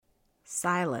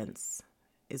Silence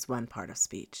is one part of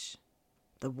speech.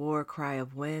 The war cry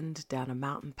of wind down a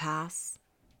mountain pass,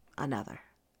 another.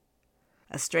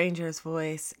 A stranger's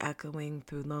voice echoing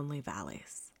through lonely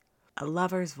valleys. A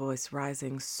lover's voice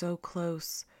rising so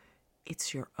close,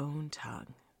 it's your own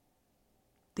tongue.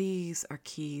 These are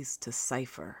keys to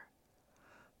cipher.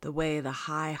 The way the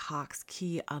high hawk's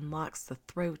key unlocks the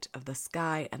throat of the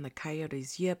sky and the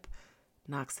coyote's yip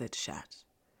knocks it shut.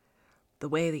 The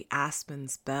way the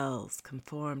aspen's bells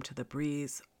conform to the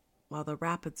breeze while the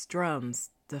rapid's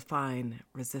drums define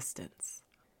resistance.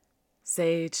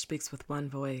 Sage speaks with one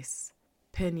voice,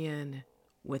 Pinyon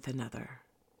with another.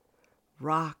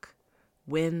 Rock,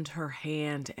 wind her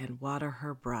hand and water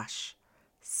her brush,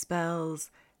 spells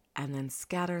and then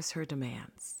scatters her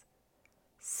demands.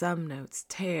 Some notes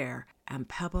tear and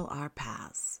pebble our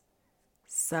paths.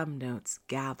 Some notes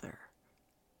gather.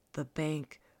 The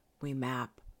bank we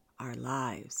map our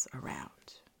lives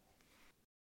around.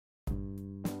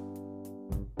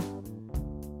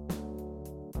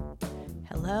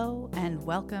 Hello and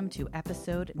welcome to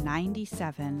episode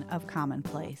 97 of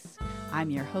Commonplace. I'm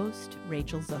your host,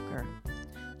 Rachel Zucker.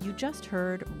 You just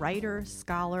heard writer,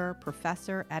 scholar,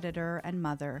 professor, editor, and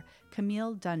mother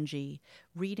Camille Dungy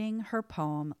reading her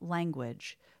poem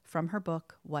Language from her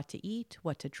book What to Eat,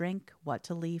 What to Drink, What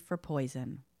to Leave for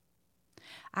Poison.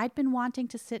 I'd been wanting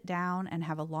to sit down and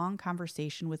have a long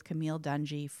conversation with Camille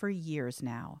Dungy for years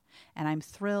now, and I'm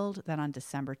thrilled that on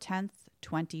December 10th,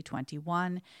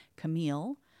 2021,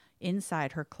 Camille,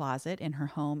 inside her closet in her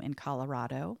home in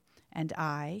Colorado, and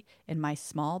I, in my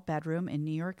small bedroom in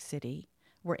New York City,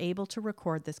 were able to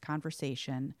record this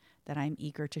conversation that I'm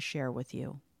eager to share with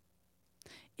you.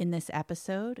 In this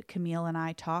episode, Camille and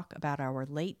I talk about our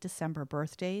late December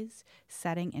birthdays,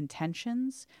 setting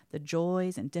intentions, the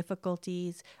joys and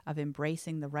difficulties of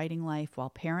embracing the writing life while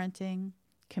parenting,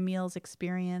 Camille's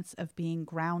experience of being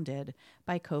grounded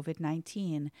by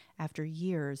COVID-19 after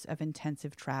years of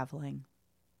intensive traveling.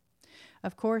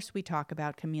 Of course, we talk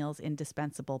about Camille's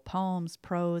indispensable poems,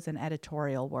 prose, and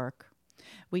editorial work.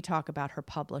 We talk about her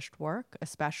published work,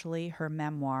 especially her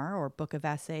memoir or book of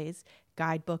essays,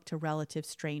 Guidebook to Relative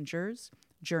Strangers,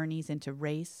 Journeys into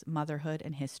Race, Motherhood,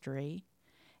 and History,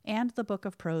 and the book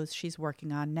of prose she's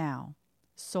working on now,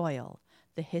 Soil,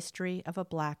 The History of a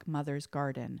Black Mother's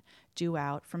Garden, due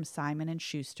out from Simon &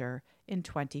 Schuster in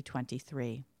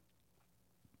 2023.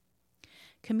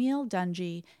 Camille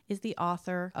Dungy is the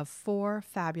author of 4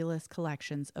 fabulous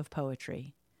collections of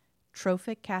poetry: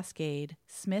 Trophic Cascade,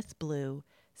 Smith Blue,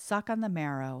 Suck on the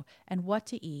Marrow, and What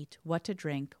to Eat, What to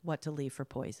Drink, What to Leave for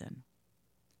Poison.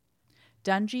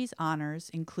 Dungy's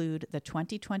honors include the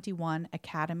 2021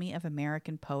 Academy of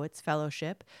American Poets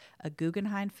Fellowship, a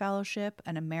Guggenheim Fellowship,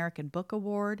 an American Book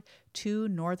Award, 2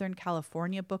 Northern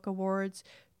California Book Awards,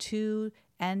 2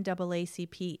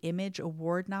 NAACP Image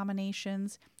Award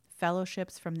nominations,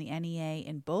 fellowships from the NEA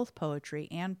in both poetry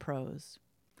and prose.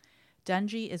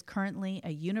 Dungy is currently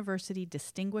a University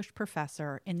Distinguished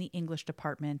Professor in the English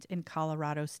Department in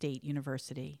Colorado State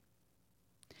University.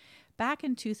 Back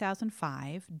in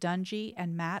 2005, Dungy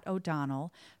and Matt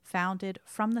O'Donnell founded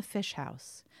From the Fish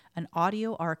House, an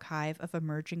audio archive of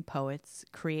emerging poets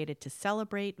created to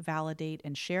celebrate, validate,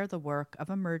 and share the work of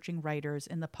emerging writers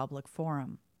in the public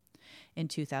forum. In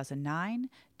 2009,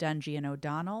 Dungy and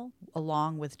O'Donnell,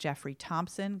 along with Jeffrey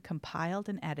Thompson, compiled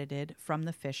and edited From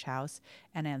the Fish House,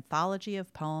 an anthology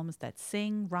of poems that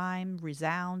sing, rhyme,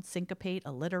 resound, syncopate,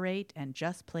 alliterate, and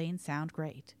just plain sound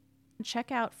great.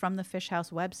 Check out From the Fish House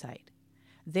website.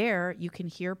 There, you can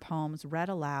hear poems read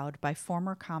aloud by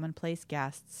former Commonplace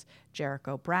guests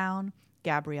Jericho Brown,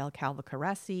 Gabrielle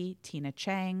Calvacaresi, Tina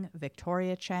Chang,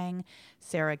 Victoria Chang,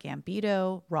 Sarah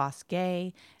Gambito, Ross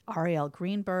Gay, Ariel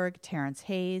Greenberg, Terrence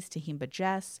Hayes, Tahimba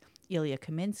Jess, Ilya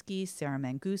Kaminsky, Sarah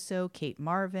Manguso, Kate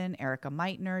Marvin, Erica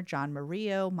Meitner, John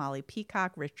Murillo, Molly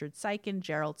Peacock, Richard Seiken,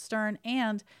 Gerald Stern,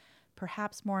 and,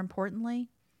 perhaps more importantly,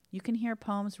 you can hear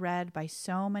poems read by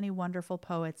so many wonderful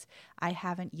poets I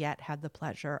haven't yet had the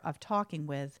pleasure of talking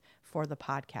with for the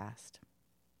podcast.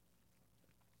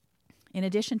 In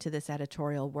addition to this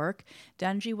editorial work,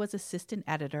 Dungy was assistant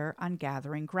editor on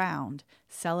Gathering Ground,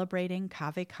 celebrating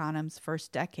Cave Canem's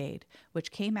first decade,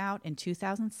 which came out in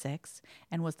 2006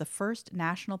 and was the first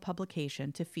national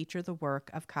publication to feature the work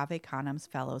of Cave Canem's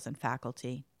fellows and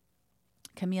faculty.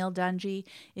 Camille Dungy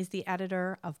is the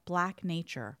editor of Black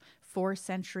Nature, 4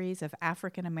 Centuries of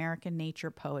African American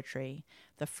Nature Poetry,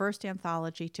 the first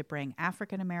anthology to bring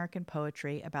African American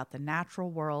poetry about the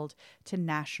natural world to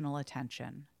national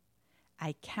attention.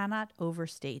 I cannot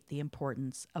overstate the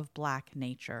importance of Black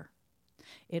nature.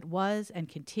 It was and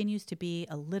continues to be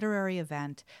a literary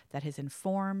event that has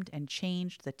informed and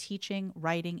changed the teaching,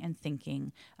 writing, and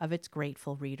thinking of its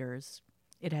grateful readers.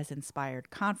 It has inspired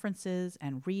conferences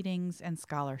and readings and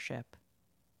scholarship.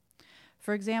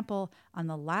 For example, on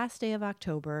the last day of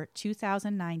October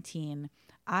 2019,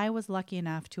 I was lucky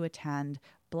enough to attend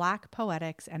Black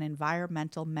Poetics and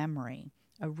Environmental Memory,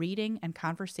 a reading and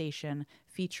conversation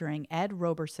featuring Ed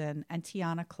Roberson and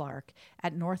Tiana Clark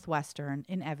at Northwestern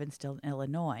in Evanston,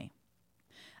 Illinois.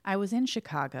 I was in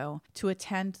Chicago to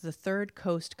attend the Third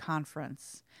Coast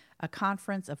Conference, a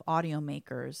conference of audio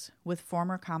makers with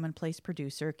former Commonplace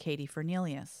producer Katie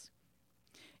Fernelius.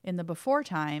 In the before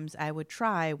times, I would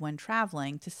try, when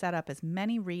traveling, to set up as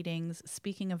many readings,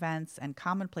 speaking events, and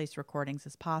Commonplace recordings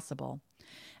as possible,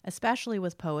 especially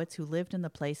with poets who lived in the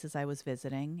places I was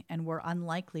visiting and were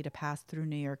unlikely to pass through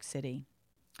New York City.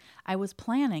 I was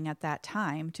planning at that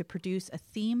time to produce a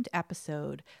themed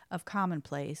episode of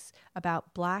Commonplace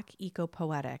about Black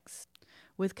eco-poetics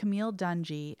with Camille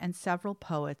Dungy and several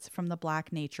poets from the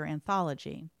Black Nature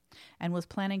Anthology, and was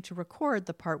planning to record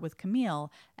the part with Camille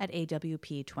at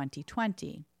AWP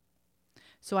 2020.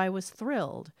 So I was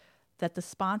thrilled that the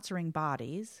sponsoring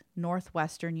bodies,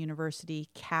 Northwestern University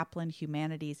Kaplan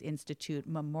Humanities Institute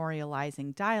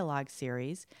Memorializing Dialogue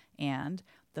Series and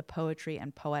the Poetry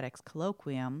and Poetics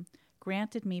Colloquium,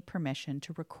 granted me permission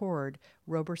to record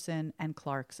Roberson and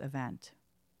Clark's event.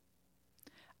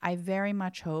 I very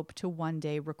much hope to one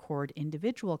day record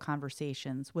individual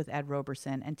conversations with Ed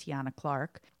Roberson and Tiana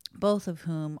Clark, both of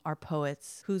whom are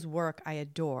poets whose work I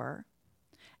adore,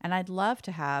 and I'd love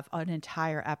to have an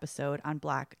entire episode on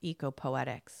Black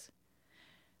eco-poetics.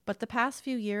 But the past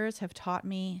few years have taught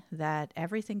me that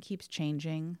everything keeps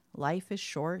changing, life is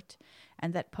short,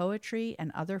 and that poetry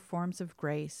and other forms of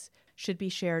grace should be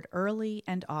shared early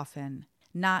and often,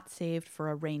 not saved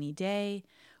for a rainy day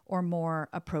or more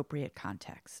appropriate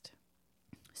context.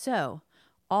 So,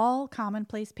 all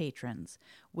Commonplace patrons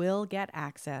will get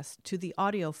access to the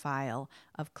audio file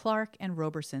of Clark and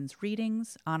Roberson's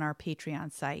readings on our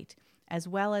Patreon site, as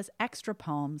well as extra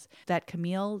poems that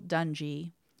Camille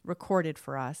Dungy recorded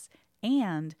for us,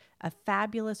 and a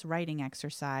fabulous writing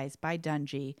exercise by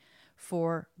Dungy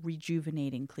for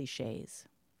rejuvenating cliches.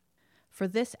 For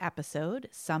this episode,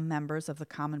 some members of the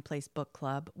Commonplace Book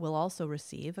Club will also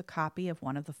receive a copy of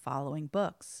one of the following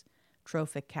books: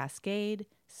 Trophic Cascade,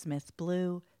 Smith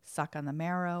Blue, Suck on the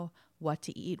Marrow, What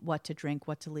to Eat, What to Drink,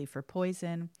 What to Leave for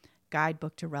Poison,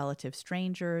 Guidebook to Relative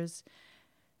Strangers,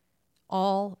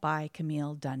 all by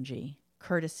Camille Dungy,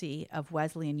 courtesy of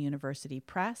Wesleyan University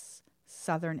Press,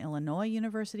 Southern Illinois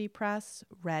University Press,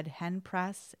 Red Hen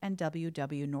Press, and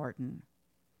W.W. Norton.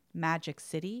 Magic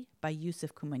City by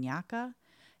Yusuf Kumanyaka,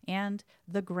 and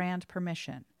The Grand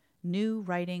Permission, New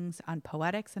Writings on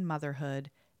Poetics and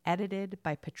Motherhood, edited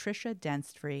by Patricia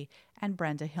Denstry and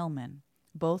Brenda Hillman,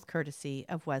 both courtesy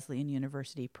of Wesleyan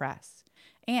University Press,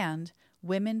 and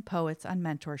Women Poets on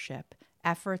Mentorship,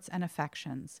 Efforts and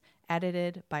Affections,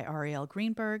 edited by Ariel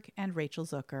Greenberg and Rachel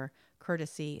Zucker,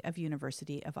 courtesy of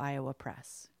University of Iowa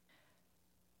Press.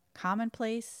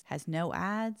 Commonplace has no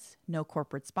ads, no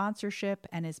corporate sponsorship,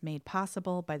 and is made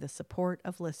possible by the support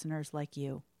of listeners like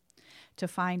you. To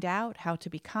find out how to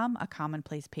become a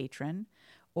Commonplace patron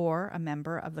or a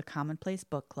member of the Commonplace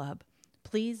Book Club,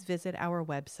 please visit our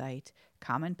website,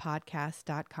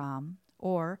 commonpodcast.com,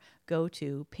 or go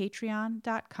to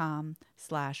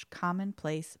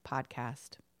patreon.com/commonplacepodcast.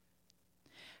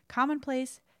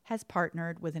 Commonplace has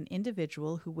partnered with an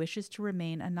individual who wishes to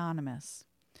remain anonymous.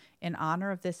 In honor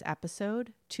of this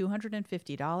episode,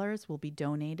 $250 will be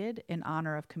donated in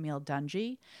honor of Camille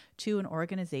Dungy to an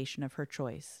organization of her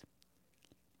choice.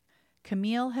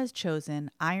 Camille has chosen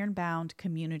Ironbound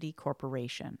Community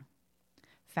Corporation.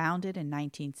 Founded in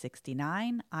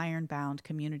 1969, Ironbound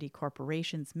Community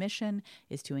Corporation's mission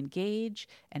is to engage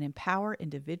and empower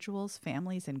individuals,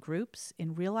 families, and groups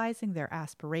in realizing their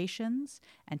aspirations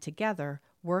and together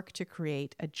work to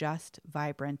create a just,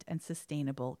 vibrant, and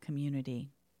sustainable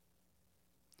community.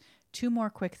 Two more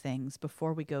quick things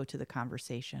before we go to the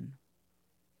conversation.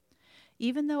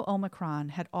 Even though Omicron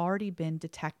had already been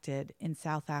detected in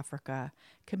South Africa,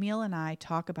 Camille and I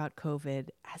talk about COVID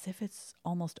as if it's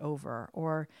almost over,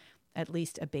 or at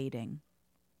least abating.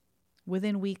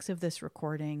 Within weeks of this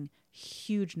recording,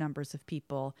 huge numbers of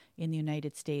people in the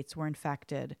United States were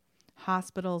infected.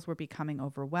 Hospitals were becoming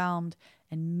overwhelmed,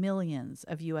 and millions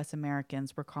of U.S.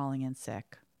 Americans were calling in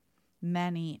sick.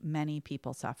 Many, many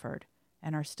people suffered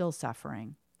and are still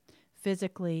suffering,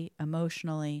 physically,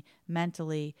 emotionally,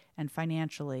 mentally, and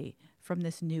financially from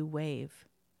this new wave.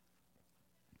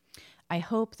 I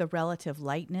hope the relative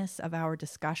lightness of our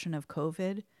discussion of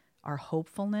COVID, our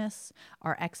hopefulness,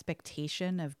 our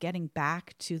expectation of getting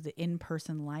back to the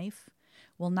in-person life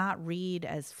will not read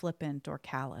as flippant or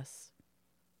callous.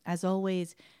 As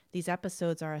always, these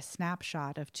episodes are a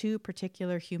snapshot of two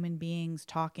particular human beings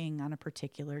talking on a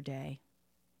particular day.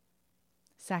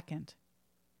 Second,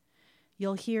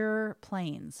 you'll hear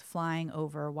planes flying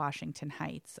over Washington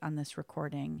Heights on this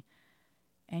recording,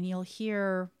 and you'll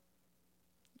hear,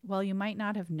 well, you might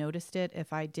not have noticed it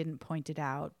if I didn't point it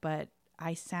out, but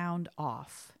I sound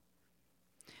off.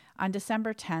 On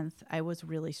December 10th, I was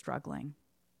really struggling.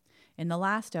 In the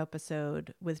last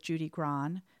episode with Judy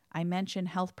Grahn, I mentioned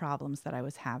health problems that I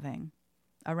was having.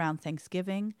 Around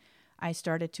Thanksgiving, I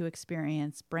started to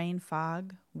experience brain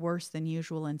fog, worse than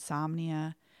usual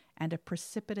insomnia, and a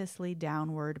precipitously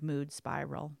downward mood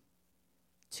spiral.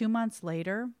 2 months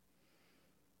later,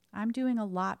 I'm doing a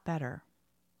lot better.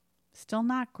 Still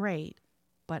not great,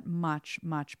 but much,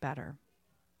 much better.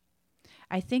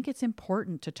 I think it's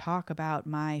important to talk about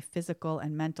my physical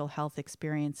and mental health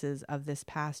experiences of this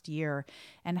past year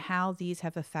and how these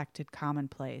have affected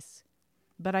Commonplace.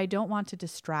 But I don't want to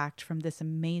distract from this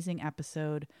amazing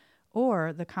episode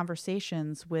or the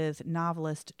conversations with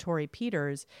novelist Torrey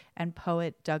Peters and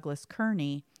poet Douglas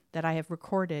Kearney that I have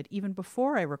recorded even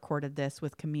before I recorded this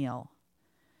with Camille.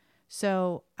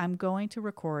 So I'm going to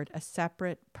record a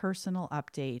separate personal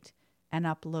update and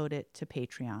upload it to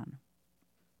Patreon.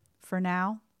 For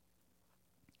now,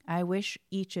 I wish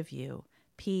each of you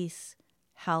peace,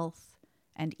 health,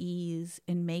 and ease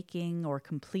in making or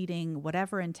completing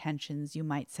whatever intentions you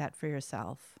might set for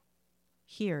yourself.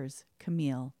 Here's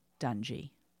Camille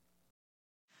Dungy.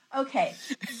 Okay,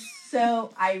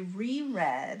 so I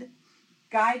reread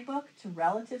Guidebook to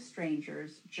Relative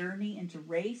Strangers, Journey into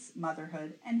Race,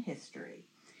 Motherhood, and History.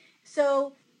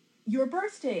 So your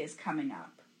birthday is coming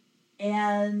up.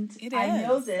 And I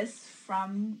know this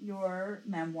from your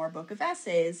memoir book of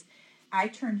essays. I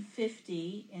turned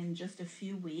 50 in just a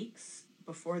few weeks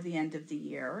before the end of the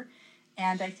year.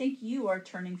 And I think you are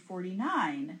turning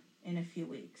 49 in a few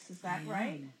weeks. Is that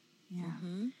right? Yeah.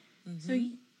 Mm-hmm. Mm-hmm. So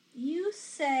you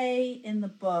say in the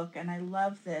book, and I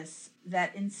love this,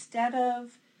 that instead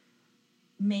of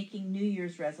making New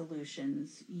Year's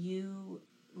resolutions, you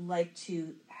like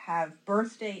to have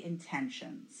birthday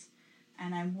intentions.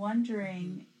 And I'm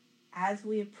wondering, as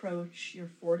we approach your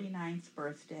 49th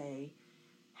birthday,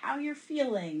 how you're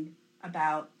feeling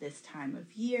about this time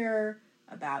of year,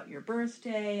 about your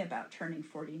birthday, about turning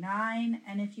 49,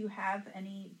 and if you have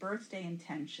any birthday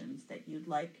intentions that you'd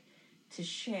like to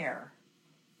share.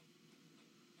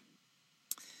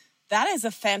 That is a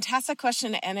fantastic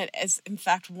question, and it is, in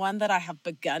fact, one that I have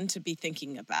begun to be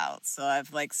thinking about. So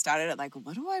I've started at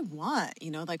what do I want?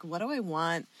 What do I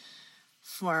want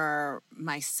for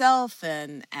myself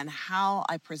and how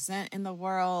I present in the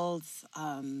world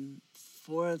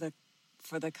for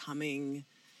the coming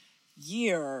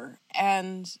year.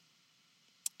 And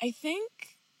I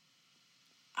think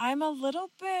I'm a little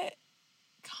bit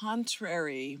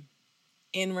contrary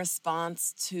in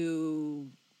response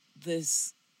to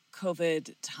this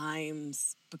COVID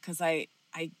times, because I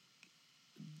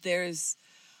there's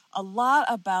a lot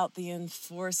about the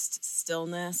enforced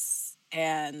stillness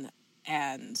and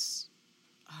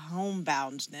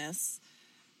homeboundness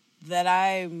that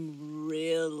I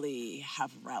really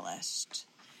have relished,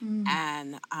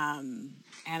 and I've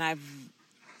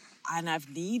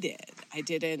needed. I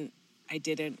didn't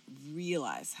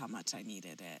realize how much I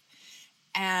needed it,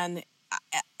 and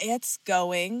it's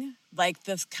going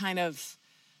this kind of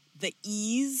the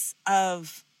ease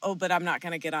of, oh, but I'm not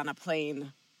going to get on a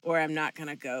plane or I'm not going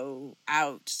to go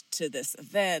out to this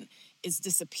event is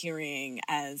disappearing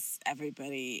as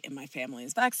everybody in my family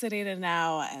is vaccinated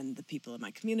now and the people in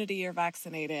my community are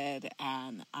vaccinated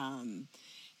and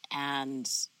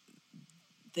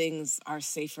things are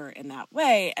safer in that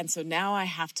way. And so now I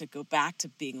have to go back to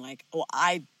being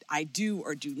I do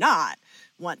or do not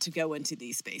want to go into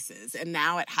these spaces. And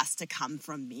now it has to come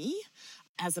from me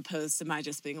as opposed to my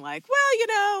just being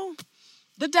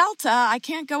the Delta, I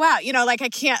can't go out. I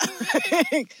can't.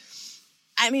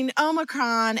 I mean,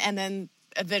 Omicron, and then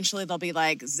eventually they'll be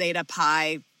Zeta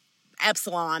Pi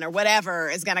Epsilon or whatever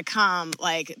is going to come.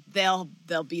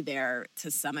 They'll be there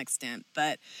to some extent.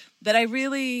 But I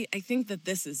think that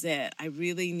this is it. I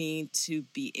really need to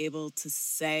be able to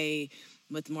say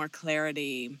with more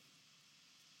clarity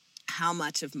how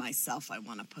much of myself I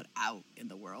want to put out in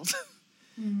the world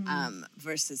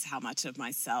versus how much of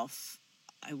myself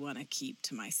I want to keep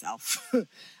to myself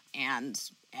and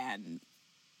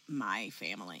my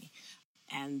family.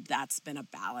 And that's been a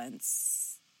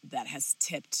balance that has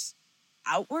tipped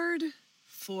outward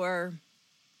for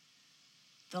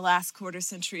the last quarter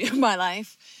century of my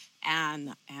life.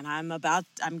 And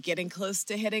I'm getting close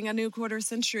to hitting a new quarter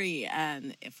century.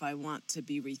 And if I want to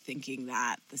be rethinking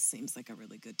that, this seems like a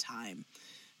really good time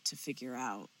to figure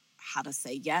out how to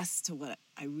say yes to what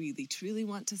I really, truly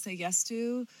want to say yes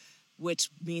to, which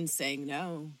means saying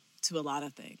no to a lot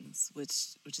of things,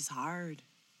 which is hard.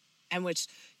 And which,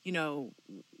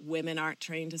 women aren't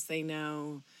trained to say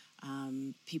no.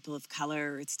 People of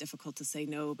color, it's difficult to say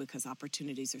no because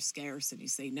opportunities are scarce, and you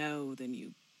say no, then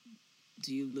you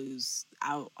lose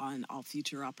out on all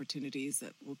future opportunities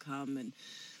that will come.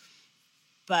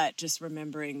 But just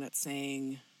remembering that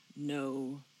saying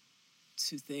no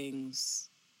to things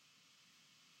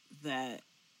that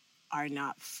are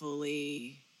not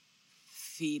fully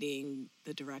feeding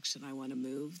the direction I want to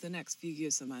move the next few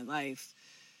years of my life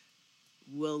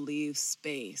will leave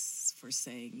space for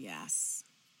saying yes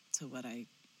to what I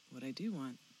do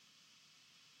want.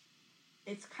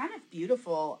 It's kind of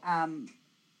beautiful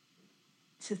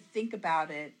to think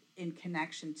about it in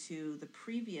connection to the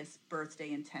previous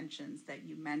birthday intentions that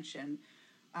you mentioned.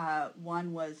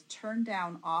 One was turn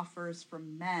down offers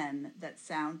from men that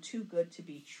sound too good to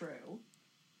be true.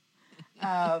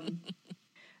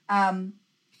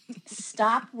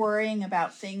 Stop worrying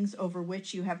about things over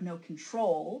which you have no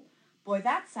control. Boy,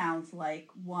 that sounds like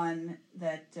one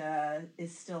that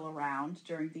is still around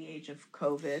during the age of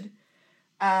COVID.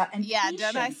 And yeah,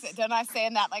 patience. don't I say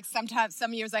in that, like, sometimes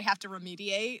some years I have to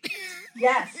remediate?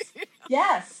 Yes.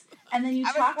 And then you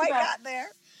talked about got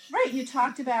there. Right, you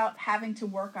talked about having to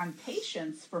work on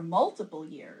patience for multiple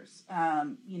years.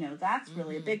 That's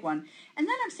really a big one. And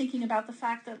then I'm thinking about the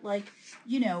fact that,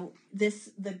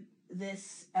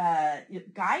 this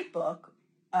guidebook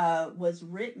was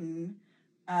written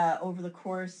over the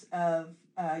course of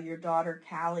your daughter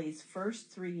Callie's first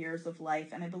 3 years of life,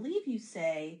 and I believe you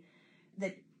say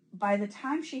that by the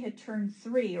time she had turned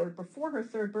 3, or before her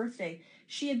 3rd birthday,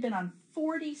 she had been on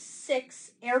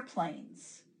 46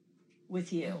 airplanes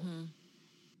with you. Mm-hmm.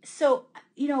 So,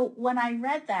 when I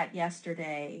read that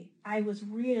yesterday, I was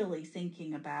really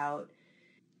thinking about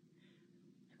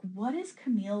what has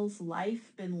Camille's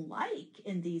life been like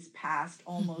in these past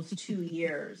almost 2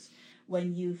 years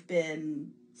when you've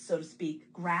been, so to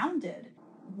speak, grounded,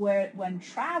 when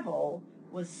travel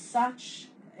was such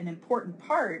an important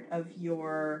part of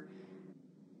your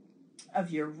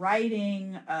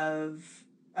writing, of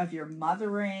your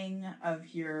mothering, of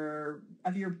your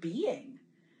being,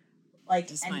 like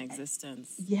just my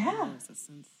existence. Yeah. My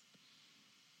existence.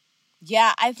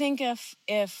 Yeah, I think if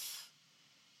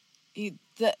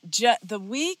the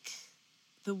week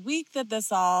that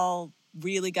this all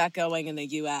really got going in the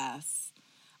U.S.,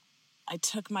 I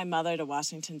took my mother to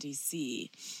Washington,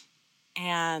 D.C.,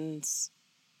 and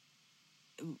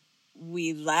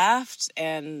we left,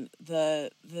 and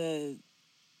the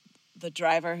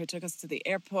driver who took us to the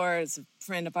airport is a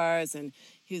friend of ours, and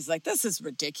he was like, "This is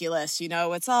ridiculous,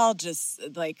 it's all just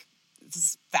like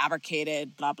just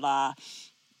fabricated, blah blah."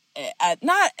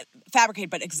 Not fabricated,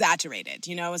 but exaggerated.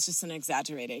 It's just an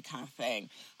exaggerated kind of thing.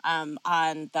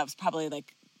 That was probably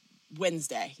like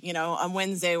Wednesday. On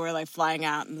Wednesday we're like flying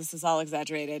out, and this is all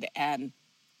exaggerated. And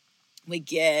we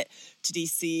get to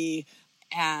DC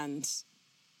and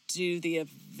do the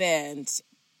event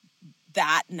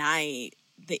that night.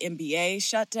 The NBA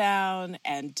shut down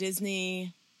and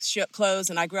Disney closed.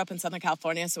 And I grew up in Southern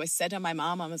California, so I said to my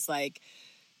mom, I was like,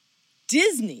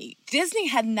 Disney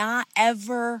had not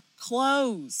ever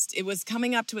closed. It was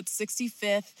coming up to its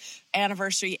 65th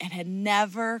anniversary and had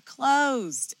never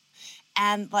closed.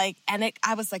 And I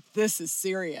was like, this is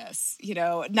serious,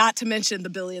 not to mention the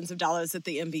billions of dollars that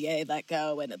the NBA let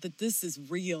go, and that this is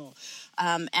real.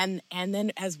 And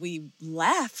then as we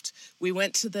left, we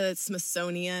went to the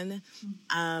Smithsonian,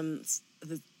 that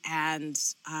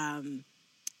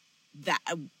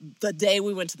the day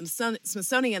we went to the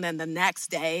Smithsonian, and then the next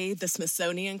day the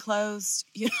Smithsonian closed,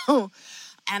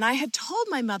 and I had told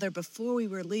my mother before we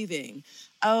were leaving,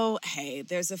 oh, hey,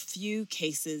 there's a few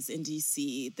cases in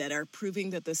DC that are proving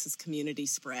that this is community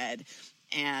spread.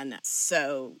 And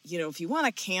so, if you want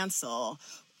to cancel,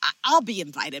 I'll be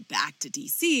invited back to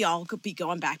DC. I'll be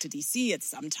going back to DC at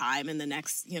some time in the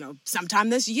next,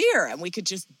 sometime this year, and we could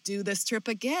just do this trip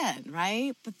again,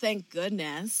 right? But thank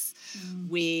goodness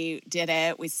we did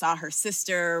it. We saw her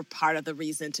sister. Part of the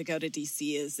reason to go to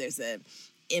DC is there's an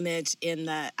image in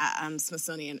the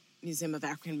Smithsonian Museum of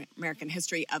African American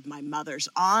History of my mother's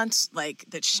aunt, my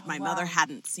mother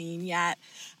hadn't seen yet.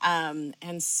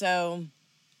 And so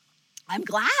I'm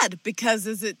glad, because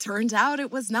as it turned out,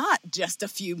 it was not just a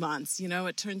few months.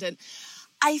 It turned in.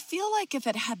 I feel like if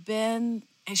it had been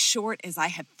as short as I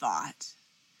had thought,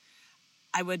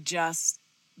 I would just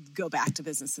go back to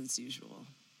business as usual.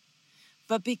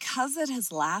 But because it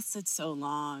has lasted so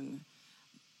long,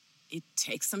 it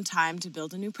takes some time to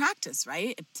build a new practice,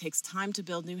 right? It takes time to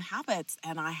build new habits.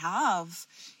 And I have,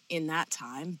 in that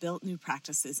time, built new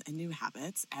practices and new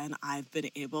habits. And I've been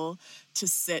able to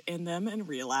sit in them and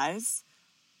realize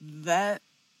that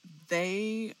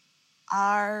they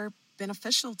are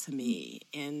beneficial to me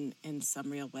in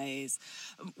some real ways.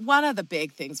 One of the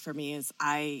big things for me is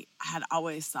I had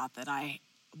always thought that I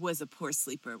was a poor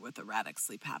sleeper with erratic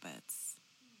sleep habits.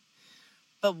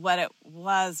 But what it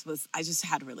was I just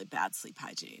had really bad sleep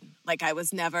hygiene. Like I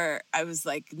was never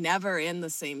in the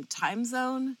same time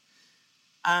zone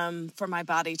for my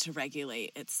body to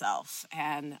regulate itself.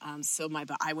 And so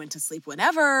I went to sleep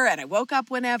whenever and I woke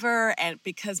up whenever, and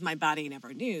because my body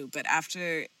never knew. But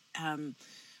after,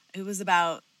 it was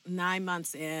about 9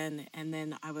 months in, and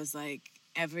then I was like,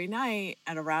 every night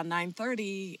at around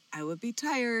 9:30, I would be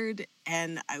tired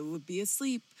and I would be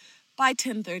asleep by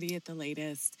 10:30 at the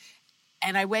latest.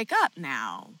 And I wake up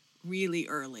now really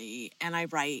early and I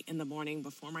write in the morning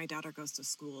before my daughter goes to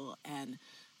school, and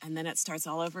then it starts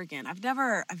all over again. I've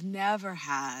never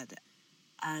had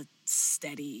a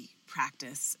steady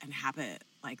practice and habit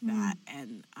like that.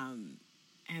 And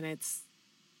it's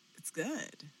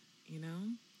good, you know?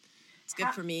 It's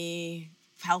good for me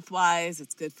health-wise.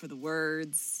 It's good for the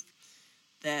words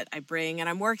that I bring. And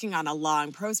I'm working on a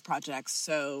long prose project,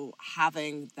 so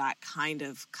having that kind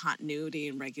of continuity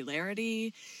and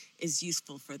regularity is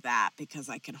useful for that, because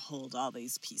I can hold all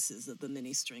these pieces of the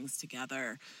mini strings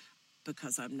together,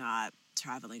 because I'm not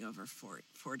traveling over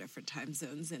four different time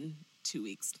zones in 2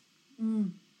 weeks.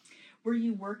 Were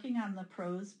you working on the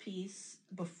prose piece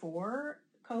before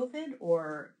COVID,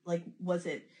 or like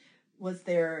was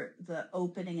there the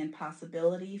opening and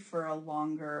possibility for a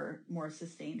longer, more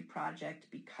sustained project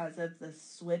because of the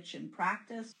switch in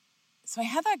practice? So I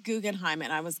had that Guggenheim,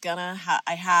 and I was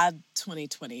I had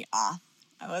 2020 off.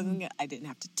 I didn't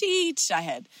have to teach. I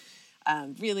had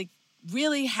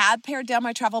really had pared down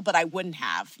my travel, but I wouldn't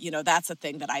have. You know, that's a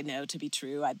thing that I know to be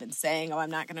true. I'd been saying, I'm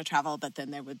not going to travel, but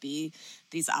then there would be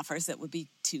these offers that would be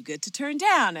too good to turn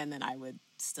down, and then I would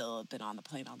still have been on the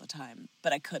plane all the time,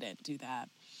 but I couldn't do that.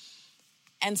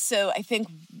 And so I think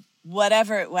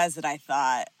whatever it was that I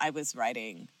thought I was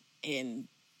writing in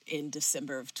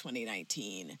December of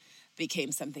 2019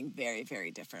 became something very, very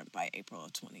different by April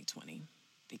of 2020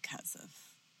 because of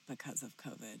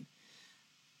COVID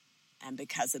and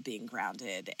because of being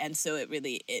grounded. And so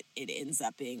it ends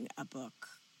up being a book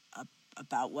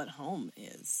about what home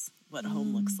is, what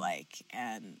home looks like.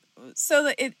 And so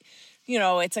that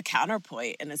it's a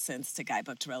counterpoint in a sense to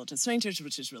Guidebook to Relative Strangers,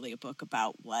 which is really a book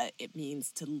about what it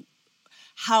means to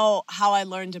how I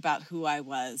learned about who I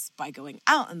was by going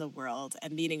out in the world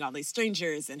and meeting all these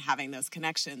strangers and having those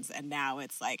connections. And now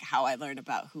it's like how I learned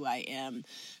about who I am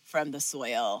from the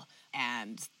soil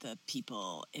and the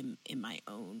people in my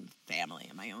own family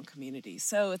and my own community.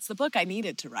 So it's the book I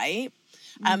needed to write.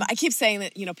 I keep saying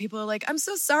that, people are like, I'm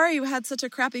so sorry you had such a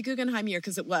crappy Guggenheim year,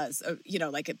 because it was,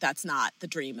 that's not the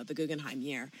dream of the Guggenheim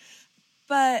year.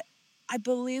 But I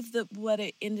believe that what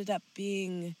it ended up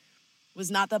being was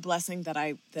not the blessing that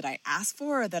I asked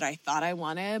for or that I thought I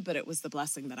wanted, but it was the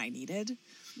blessing that I needed.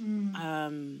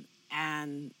 And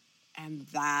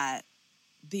that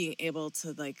being able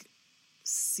to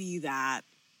see that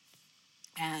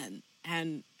and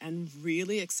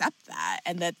really accept that,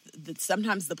 and that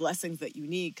sometimes the blessings that you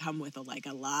need come with a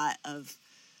lot of,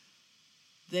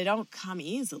 they don't come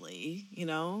easily,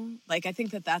 I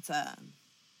think that's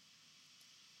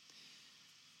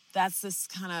this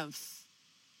kind of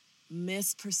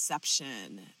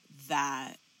misperception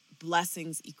that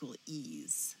blessings equal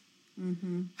ease,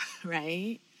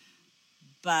 right?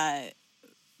 But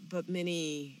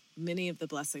many of the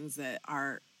blessings that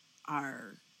are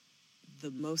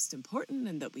the most important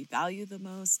and that we value the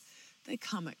most, they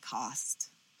come at cost,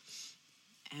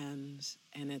 and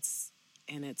it's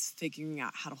figuring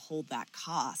out how to hold that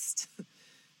cost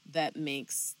that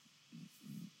makes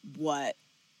what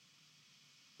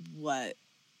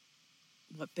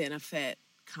benefit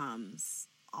comes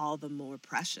all the more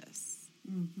precious.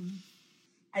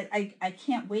 I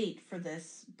can't wait for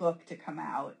this book to come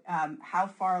out. How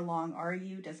far along are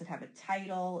you? Does it have a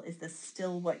title? Is this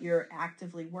still what you're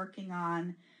actively working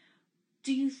on?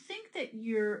 Do you think that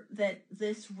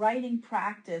this writing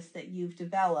practice that you've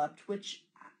developed, which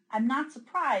I'm not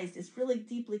surprised is really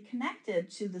deeply connected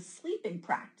to the sleeping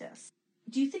practice,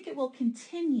 do you think it will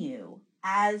continue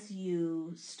as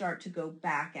you start to go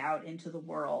back out into the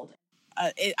world?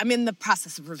 I'm in the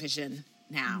process of revision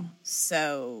now.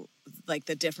 So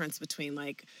the difference between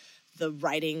the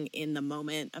writing in the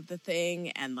moment of the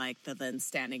thing, and like the then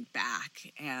standing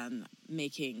back and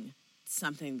making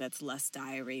something that's less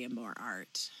diary and more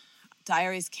art.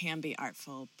 Diaries can be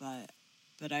artful, but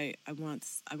I want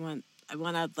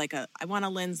a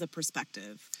lens of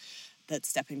perspective that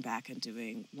stepping back and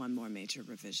doing one more major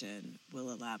revision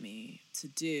will allow me to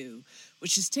do,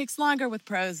 which just takes longer with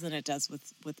prose than it does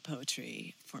with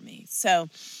poetry for me. So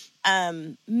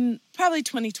probably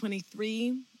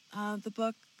 2023, the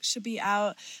book should be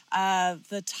out.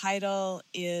 The title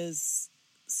is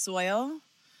Soil,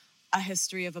 A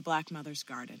History of a Black Mother's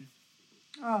Garden.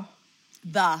 Oh.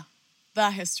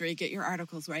 The history, get your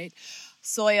articles right.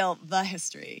 Soil, the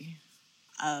History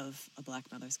of a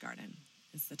Black Mother's Garden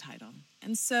is the title.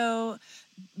 And so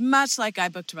much like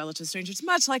Guidebook to Relative Strangers,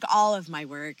 much like all of my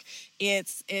work,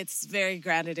 it's very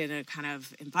grounded in a kind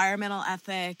of environmental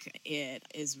ethic. It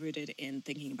is rooted in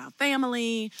thinking about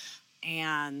family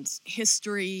and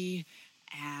history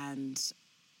and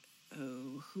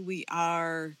who we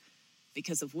are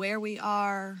because of where we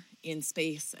are in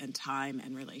space and time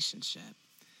and relationship.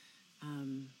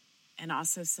 And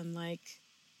also some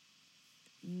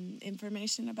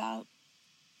information about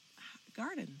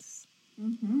gardens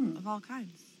of all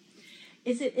kinds.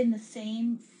 Is it in the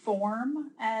same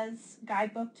form as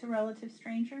Guidebook to Relative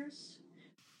Strangers?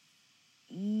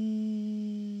 No.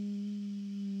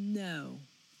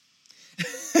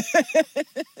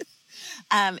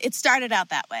 It started out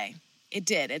that way. It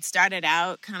did. It started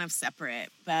out kind of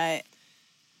separate, but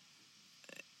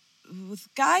with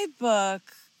Guidebook,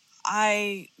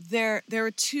 there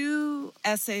were two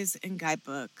essays in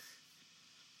Guidebook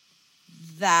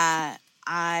that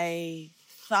I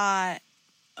thought,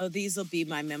 oh, these will be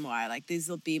my memoir. Like, these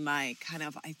will be my kind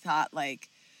of, I thought, like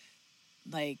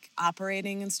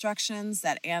operating instructions,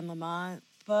 that Anne Lamott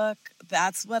book.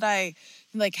 That's what I,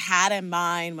 had in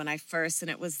mind when I first, and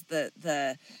it was the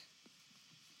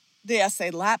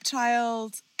essay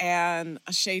Lapchild and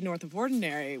A Shade North of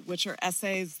Ordinary, which are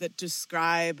essays that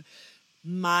describe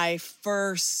my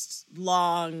first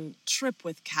long trip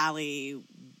with Callie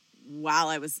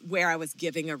where I was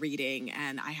giving a reading,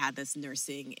 and I had this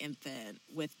nursing infant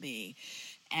with me,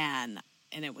 and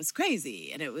it was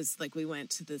crazy. And it was like we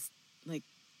went to this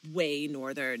way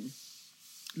northern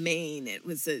Maine. It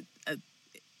was a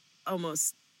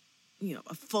almost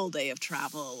a full day of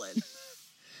travel, and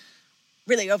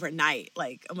really overnight,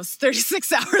 almost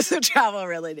 36 hours of travel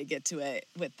really to get to it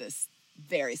with this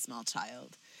very small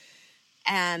child.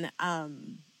 And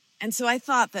so I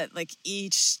thought that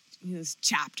each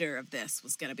chapter of this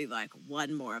was going to be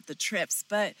one more of the trips.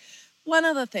 But one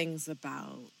of the things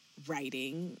about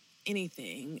writing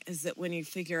anything is that when you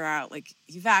figure out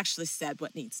you've actually said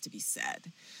what needs to be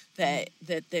said, that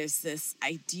there's this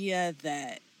idea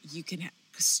that you can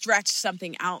stretch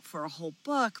something out for a whole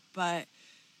book, but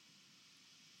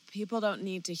people don't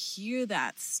need to hear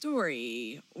that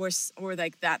story or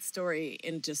that story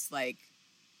in just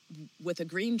with a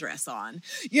green dress on,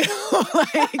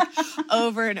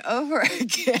 over and over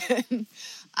again.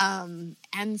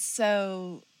 And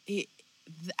so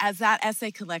as that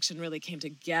essay collection really came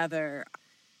together,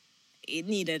 it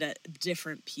needed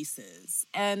different pieces.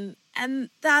 And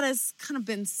that has kind of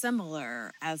been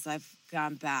similar as I've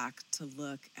gone back to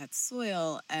look at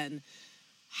Soil and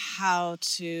how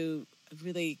to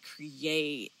really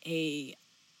create a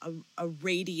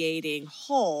radiating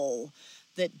whole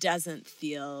that doesn't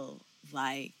feel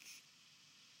like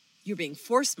you're being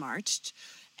force-marched,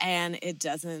 and it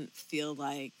doesn't feel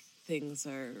like things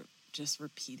are just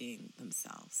repeating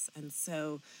themselves. And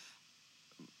so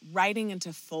writing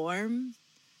into form,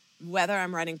 whether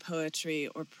I'm writing poetry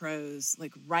or prose,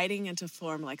 writing into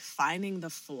form, finding the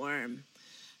form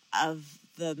of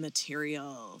the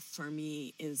material for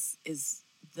me is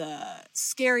the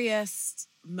scariest,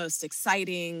 most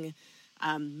exciting,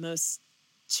 most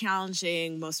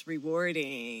challenging, most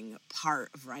rewarding part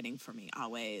of writing for me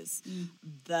always.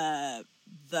 The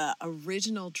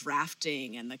original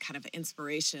drafting and the kind of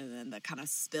inspiration and the kind of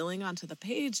spilling onto the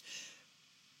page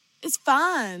is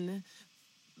fun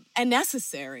and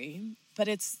necessary, but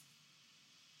it's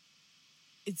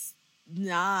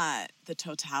not the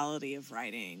totality of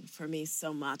writing. For me,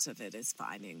 so much of it is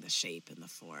finding the shape and the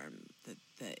form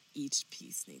that each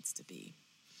piece needs to be.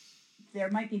 There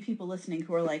might be people listening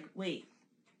who are like, wait,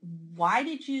 why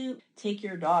did you take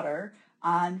your daughter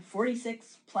on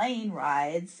 46 plane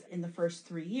rides in the first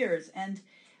 3 years? And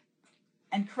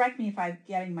correct me if I'm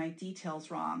getting my details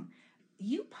wrong.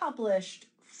 You published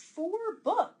 4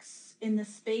 books in the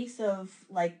space of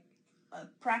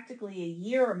practically a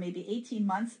year or maybe 18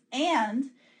 months,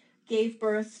 and gave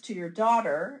birth to your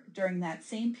daughter during that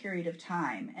same period of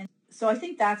time. And So I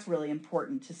think that's really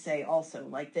important to say also,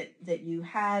 like that you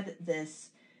had this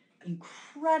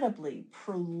incredibly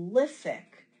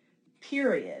prolific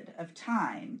period of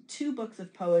time, 2 books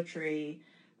of poetry.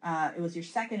 It was your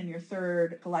second and your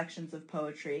third collections of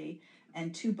poetry,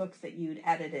 and 2 books that you'd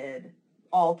edited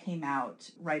all came out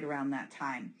right around that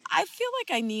time. I feel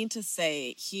like I need to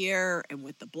say here, and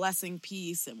with the blessing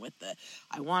piece, and with the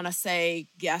I want to say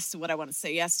yes to what I want to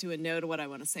say yes to and no to what I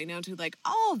want to say no to, like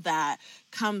all of that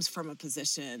comes from a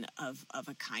position of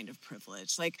a kind of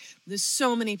privilege. Like there's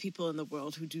so many people in the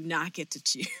world who do not get to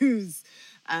choose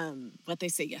what they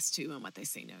say yes to and what they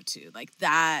say no to. Like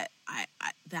that,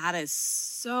 that is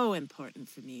so important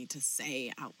for me to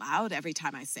say out loud every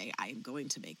time I say I am going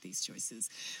to make these choices.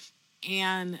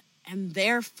 And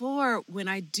therefore, when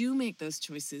I do make those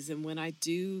choices and when I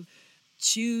do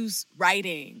choose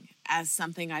writing as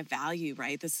something I value,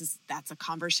 right? That's a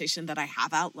conversation that I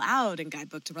have out loud in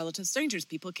Guidebook to Relative Strangers.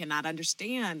 People cannot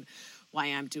understand why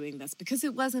I'm doing this because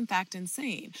it was in fact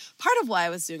insane. Part of why I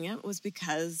was doing it was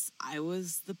because I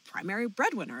was the primary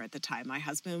breadwinner at the time. My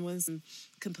husband was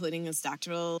completing his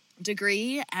doctoral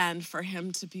degree, and for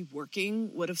him to be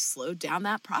working would have slowed down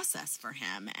that process for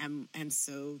him. And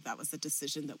so that was the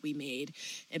decision that we made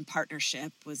in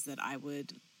partnership, was that I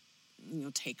would,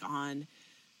 take on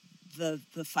the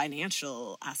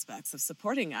financial aspects of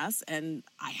supporting us. And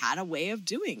I had a way of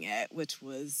doing it, which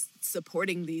was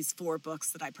supporting these 4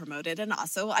 books that I promoted. And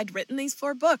also I'd written these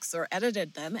 4 books or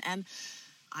edited them, and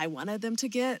I wanted them to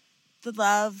get the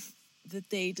love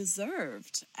that they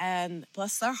deserved. And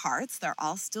bless their hearts, they're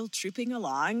all still trooping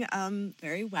along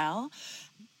very well.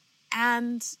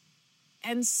 And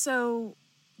so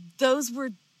those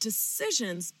were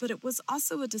decisions, but it was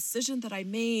also a decision that I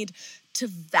made to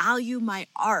value my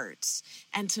art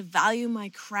and to value my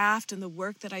craft and the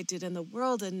work that I did in the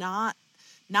world, and not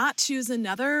choose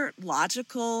another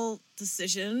logical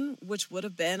decision, which would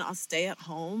have been I'll stay at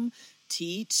home,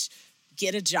 teach,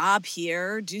 get a job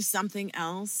here, do something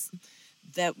else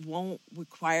that won't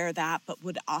require that, but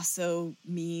would also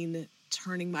mean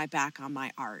turning my back on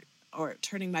my art or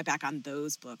turning my back on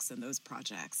those books and those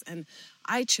projects. And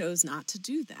I chose not to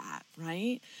do that,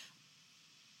 right?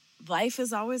 Life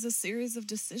is always a series of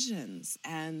decisions,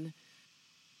 and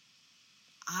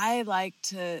I like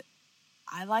to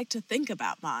think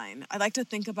about mine. I like to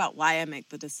think about why I make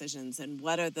the decisions and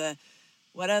what are the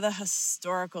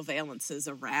historical valences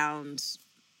around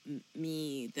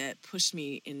me that push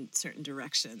me in certain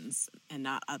directions and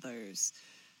not others,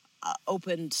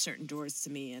 opened certain doors to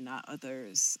me and not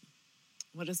others.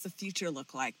 What does the future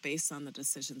look like based on the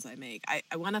decisions I make?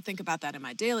 I want to think about that in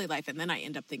my daily life, and then I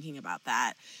end up thinking about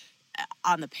that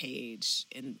on the page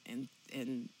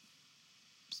in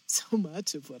so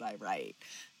much of what I write.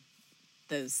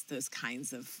 Those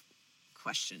kinds of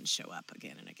questions show up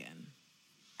again and again.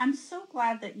 I'm so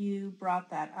glad that you brought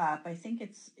that up. I think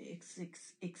it's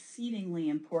exceedingly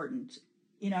important.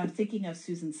 I'm thinking of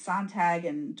Susan Sontag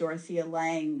and Dorothea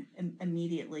Lange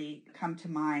immediately come to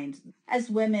mind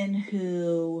as women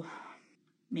who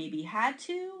maybe had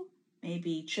to,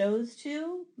 maybe chose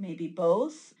to, maybe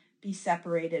both, be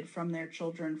separated from their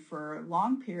children for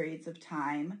long periods of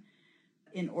time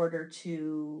in order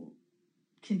to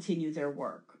continue their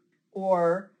work.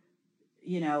 Or,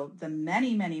 the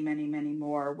many, many, many, many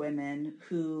more women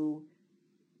who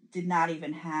did not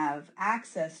even have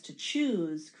access to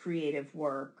choose creative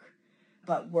work,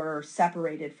 but were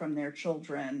separated from their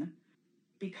children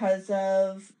because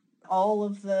of all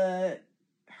of the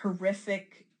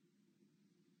horrific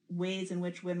ways in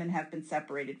which women have been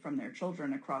separated from their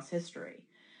children across history.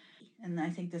 And I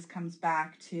think this comes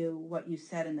back to what you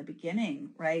said in the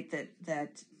beginning, right? That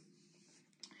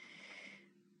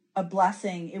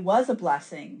it was a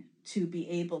blessing to be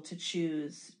able to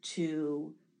choose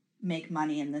to make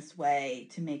money in this way,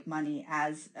 to make money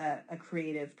as a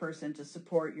creative person, to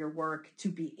support your work, to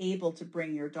be able to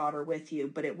bring your daughter with you.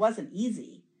 But it wasn't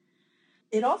easy.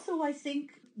 It also, I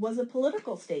think, was a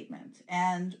political statement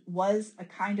and was a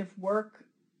kind of work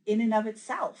in and of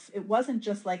itself. It wasn't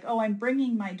just like, oh, I'm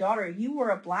bringing my daughter. You were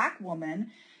a Black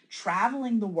woman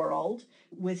traveling the world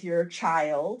with your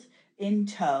child in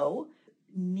tow,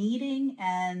 needing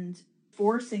and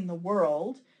forcing the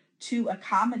world to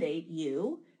accommodate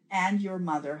you and your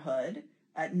motherhood,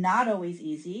 not always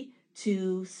easy,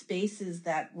 to spaces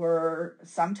that were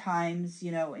sometimes,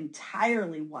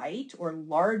 entirely white or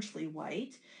largely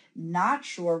white, not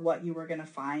sure what you were going to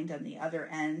find on the other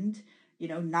end,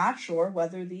 not sure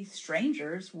whether these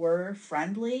strangers were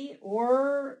friendly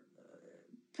or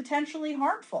potentially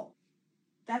harmful.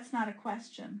 That's not a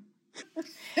question.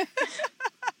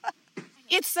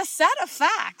 It's a set of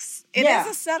facts. It is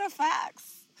a set of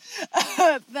facts.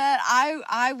 that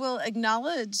I will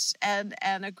acknowledge and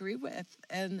agree with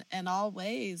in all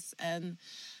ways. And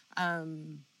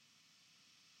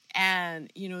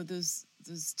you know, those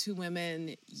two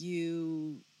women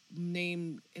you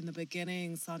named in the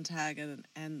beginning, Sontag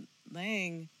and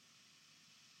Lang,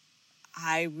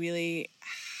 I really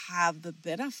have the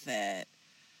benefit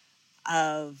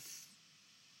of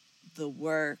the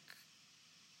work,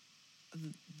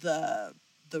 the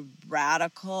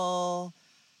radical,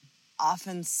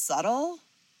 often subtle,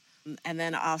 and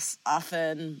then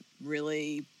often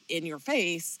really in your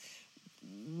face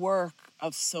work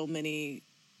of so many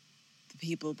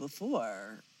people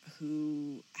before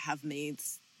who have made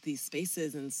these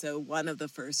spaces. And so one of the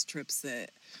first trips that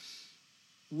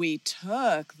we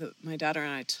took, that my daughter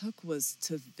and I took, was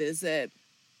to visit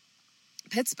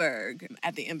Pittsburgh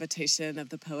at the invitation of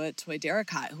the poet Toy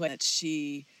Derricott, who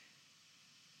she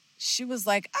was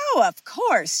like, oh, of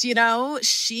course, you know,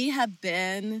 she had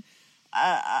been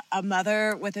a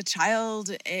mother with a child,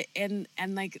 and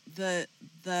like the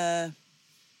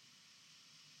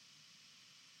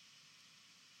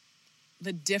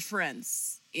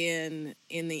difference in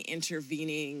the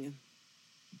intervening,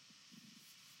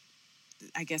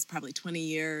 I guess probably 20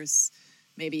 years,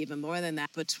 maybe even more than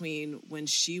that, between when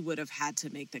she would have had to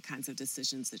make the kinds of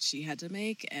decisions that she had to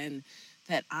make, and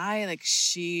that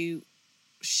she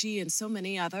and so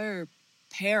many other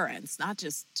parents, not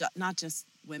just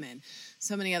women,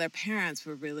 so many other parents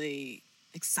were really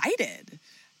excited.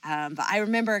 But I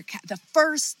remember the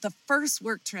first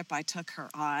work trip I took her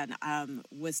on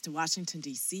was to Washington,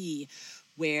 D.C.,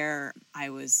 where I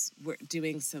was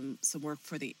doing some work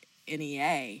for the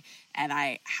NEA, and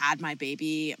I had my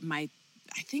baby. I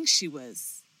think she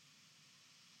was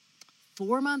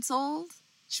 4 months old.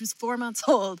 She was 4 months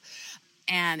old.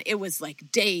 And it was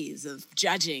like days of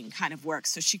judging kind of work.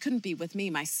 So she couldn't be with me.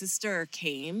 My sister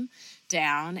came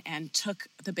down and took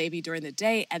the baby during the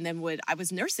day. And then I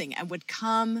was nursing and would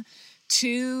come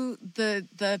to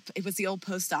it was the old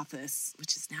post office,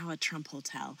 which is now a Trump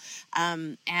hotel,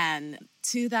 and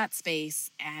to that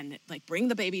space, and like bring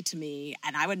the baby to me,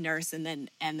 and I would nurse, and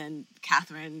then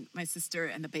Catherine, my sister,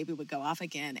 and the baby would go off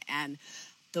again. And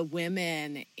the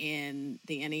women in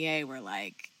the NEA were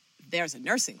like, there's a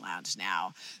nursing lounge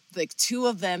now. Like 2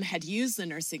 of them had used the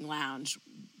nursing lounge.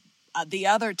 The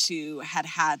other 2 had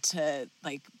to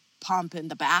like pump in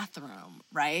the bathroom,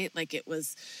 right? Like it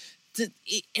was,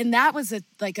 and that was a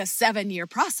 7-year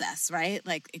process, right?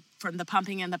 Like from the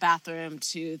pumping in the bathroom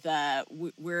to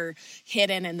we're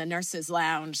hidden in the nurse's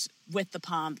lounge with the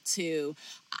pump to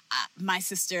my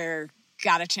sister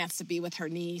got a chance to be with her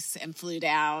niece and flew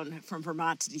down from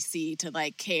Vermont to DC to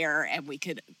like care, and we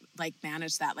could like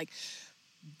manage that. Like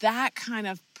that kind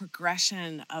of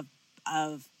progression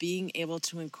of being able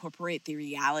to incorporate the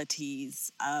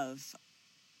realities of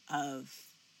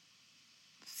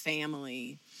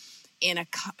family in a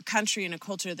country and a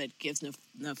culture that gives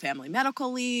no family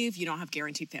medical leave. You don't have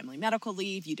guaranteed family medical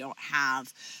leave. You don't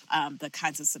have the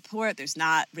kinds of support. There's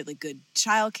not really good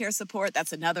childcare support.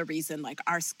 That's another reason, like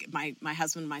my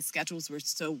husband and my schedules were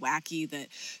so wacky that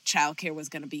childcare was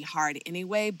going to be hard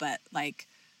anyway. But like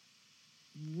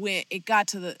when it got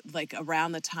to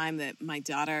around the time that my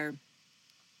daughter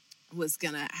was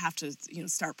going to have to,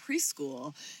 start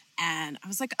preschool, and I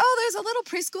was like, oh, there's a little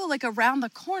preschool like around the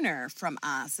corner from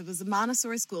us. It was a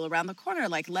Montessori school around the corner.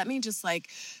 Like, let me just like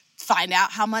find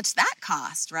out how much that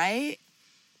cost, right?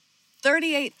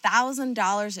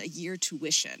 $38,000 a year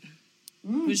tuition,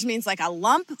 which means like a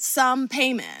lump sum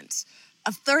payment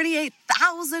of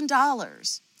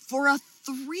 $38,000 for a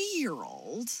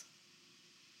 3-year-old.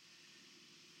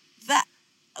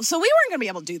 So we weren't going to be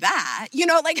able to do that,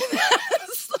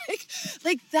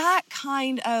 like that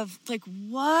kind of like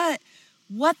what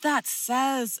that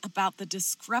says about the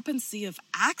discrepancy of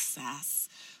access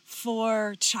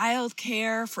for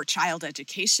childcare, for child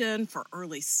education, for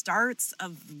early starts,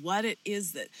 of what it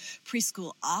is that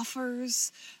preschool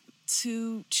offers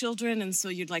to children. And so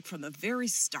you'd like from the very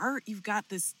start, you've got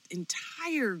this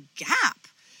entire gap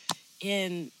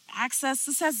in access.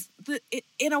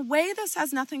 In a way, this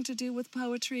has nothing to do with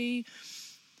poetry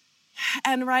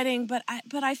and writing, but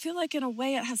I feel like in a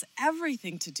way it has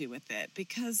everything to do with it,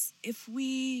 because if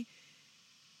we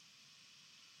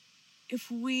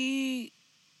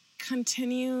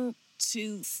continue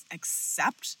to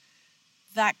accept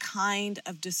that kind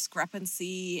of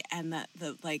discrepancy, and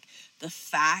the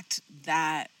fact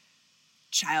that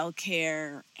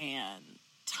childcare and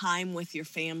time with your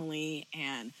family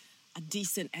and a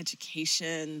decent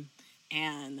education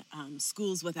and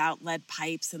schools without lead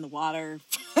pipes in the water,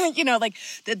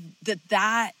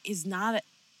 that is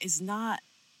not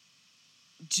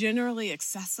generally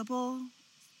accessible,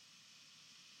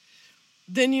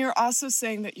 then you're also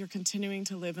saying that you're continuing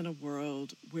to live in a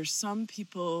world where some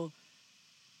people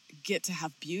get to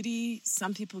have beauty,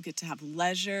 some people get to have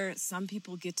leisure, some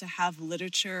people get to have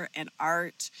literature and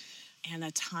art and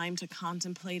a time to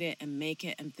contemplate it and make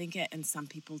it and think it, and some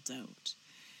people don't.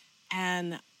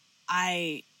 And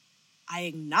I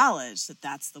acknowledge that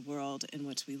that's the world in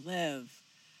which we live,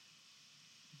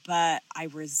 but I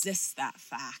resist that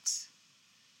fact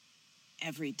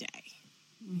every day,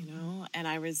 you know? And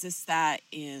I resist that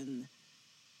in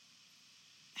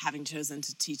having chosen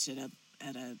to teach at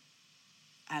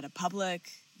a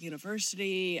public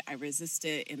university. I resist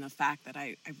it in the fact that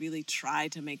I really try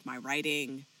to make my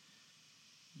writing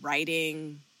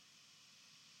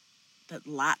that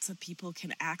lots of people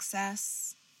can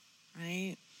access,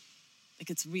 right? Like,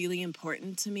 it's really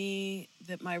important to me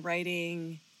that my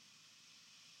writing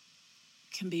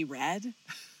can be read.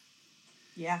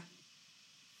 Yeah.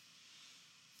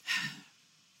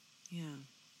 Yeah.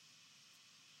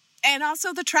 And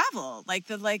also the travel,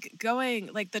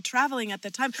 the traveling at the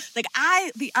time.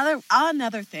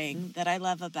 Another thing that I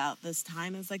love about this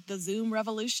time is like the Zoom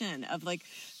revolution of like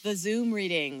the Zoom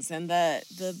readings and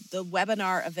the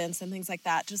webinar events and things like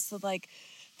that. Just like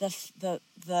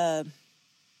the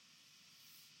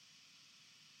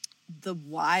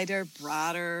wider,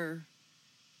 broader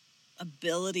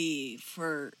ability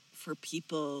for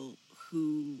people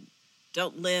who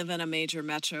don't live in a major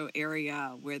metro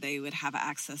area where they would have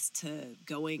access to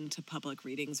going to public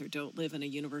readings, or don't live in a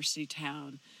university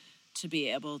town to be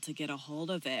able to get a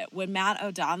hold of it. When Matt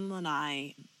O'Donnell and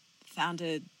I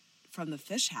founded From the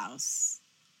Fish House,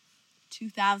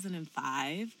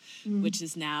 2005, which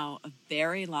is now a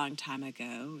very long time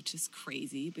ago, which is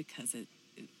crazy because it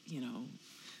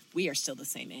we are still the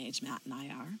same age, Matt and I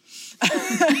are.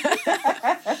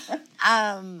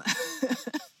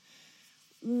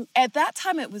 At that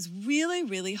time, it was really,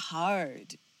 really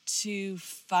hard to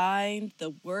find the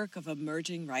work of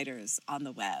emerging writers on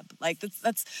the web. Like,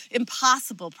 that's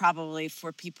impossible probably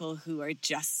for people who are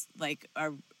just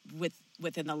are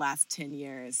within the last 10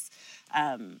 years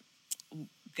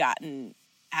gotten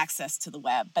access to the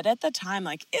web. But at the time,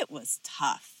 like, it was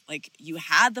tough. Like, you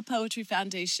had the Poetry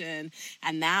Foundation,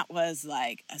 and that was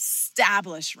like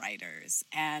established writers,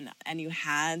 and you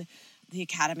had the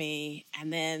Academy,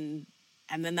 and then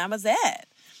that was it.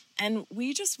 And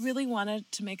we just really wanted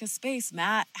to make a space.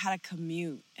 Matt had a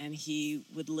commute, and he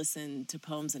would listen to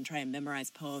poems and try and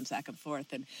memorize poems back and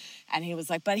forth. And he was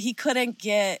like, but he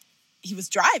was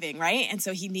driving, right? And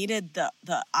so he needed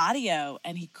the audio,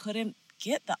 and he couldn't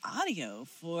get the audio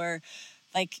for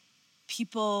like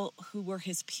people who were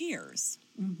his peers.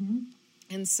 Mm-hmm.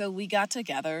 And so we got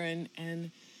together and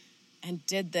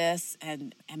did this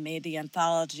and made the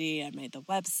anthology and made the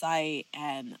website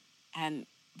and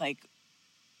like,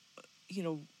 you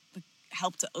know,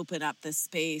 helped to open up this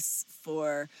space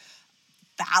for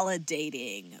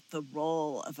validating the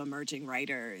role of emerging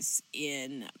writers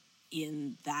in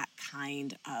that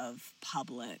kind of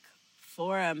public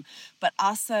forum, but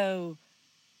also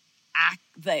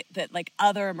that like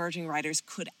other emerging writers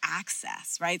could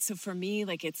access, right? So for me,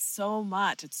 like, it's so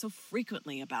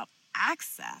frequently about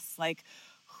access. Like,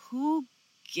 who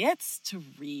gets to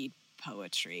read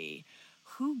poetry?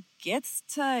 Who gets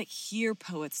to hear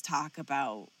poets talk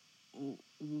about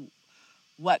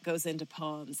what goes into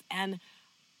poems? And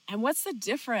what's the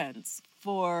difference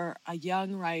for a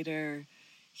young writer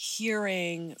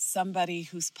hearing somebody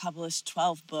who's published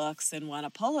 12 books and won a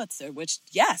Pulitzer, which,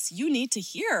 yes, you need to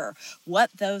hear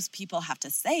what those people have to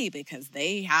say because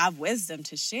they have wisdom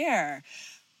to share.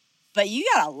 But you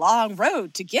got a long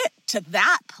road to get to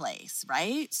that place,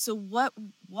 right? So what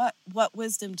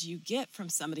wisdom do you get from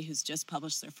somebody who's just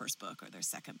published their first book or their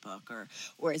second book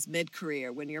or is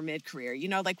mid-career, when you're mid-career? You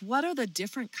know, like, what are the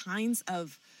different kinds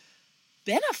of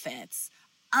benefits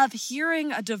of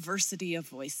hearing a diversity of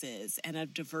voices and a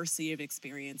diversity of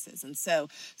experiences? And so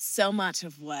much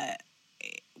of what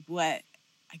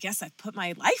I guess I've put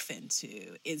my life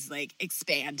into is like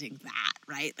expanding that,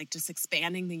 right? Like, just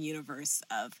expanding the universe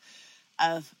of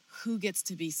who gets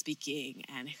to be speaking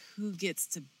and who gets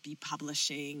to be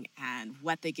publishing and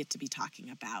what they get to be talking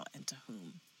about and to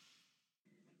whom.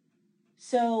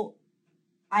 So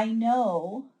I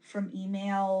know from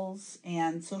emails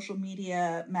and social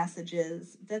media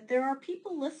messages that there are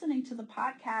people listening to the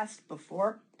podcast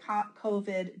before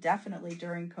COVID, definitely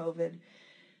during COVID,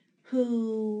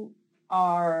 who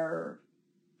are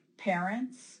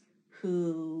parents,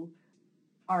 who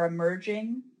are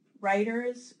emerging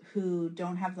writers, who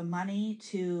don't have the money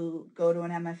to go to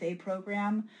an MFA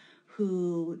program,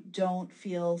 who don't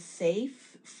feel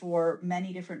safe for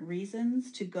many different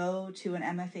reasons to go to an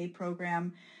MFA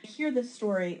program. I hear this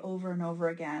story over and over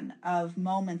again of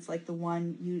moments like the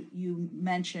one you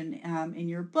mention in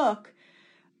your book.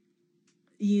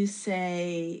 You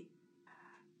say,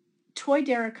 Toy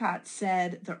Derricotte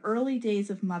said the early days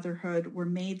of motherhood were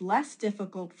made less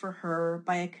difficult for her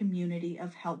by a community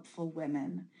of helpful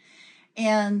women.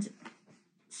 And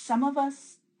some of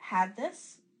us had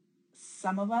this,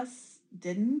 some of us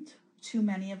didn't, too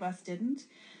many of us didn't.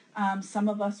 Some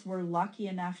of us were lucky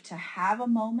enough to have a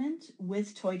moment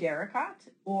with Toy Derricotte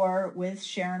or with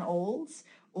Sharon Olds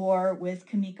or with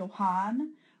Kimiko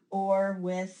Hahn or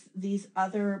with these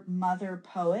other mother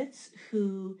poets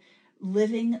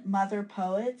living mother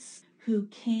poets who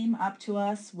came up to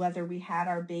us, whether we had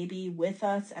our baby with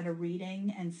us at a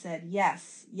reading and said,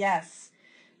 yes,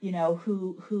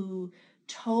 who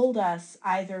told us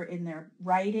either in their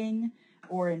writing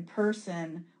or in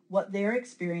person what their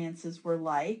experiences were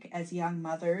like as young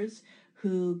mothers,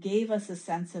 who gave us a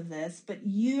sense of this. But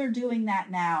you're doing that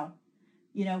now,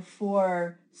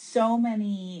 for so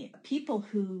many people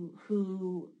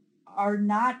who are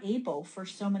not able, for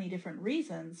so many different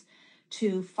reasons,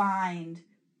 to find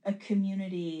a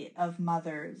community of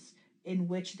mothers in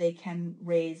which they can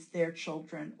raise their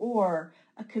children, or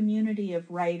a community of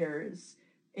writers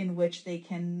in which they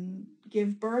can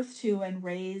give birth to and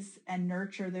raise and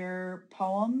nurture their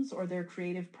poems or their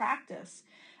creative practice.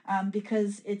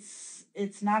 Because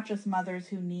it's not just mothers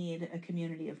who need a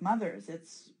community of mothers.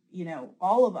 It's,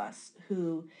 all of us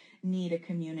who need a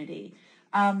community.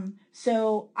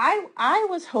 So I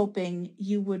was hoping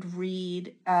you would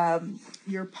read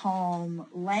your poem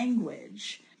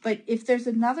Language. But if there's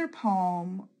another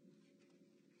poem,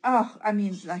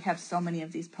 I have so many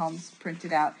of these poems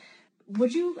printed out.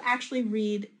 Would you actually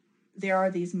read There Are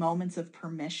These Moments of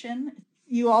Permission?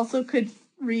 You also could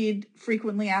read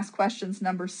Frequently Asked Questions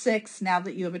number 6. Now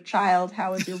that you have a child,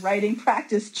 how has your writing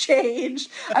practice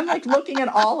changed? I'm like looking at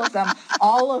all of them.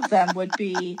 All of them would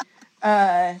be,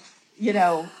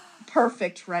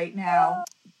 perfect right now.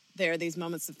 There are these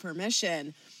moments of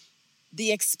permission.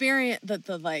 The experience that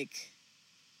the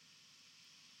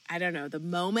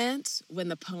moment when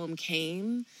the poem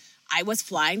came, I was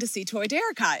flying to see Toy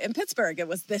Derricotte in Pittsburgh. It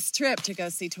was this trip to go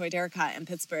see Toy Derricotte in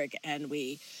Pittsburgh, and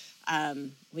we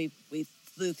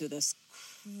flew through this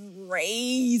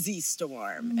crazy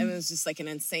storm. It was just like an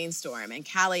insane storm. And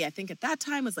Callie, I think at that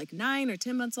time, was like 9 or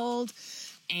 10 months old,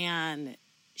 and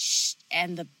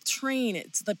the plane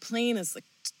is like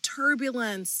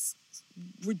turbulence.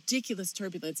 Ridiculous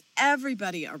turbulence.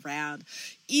 Everybody around,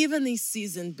 even these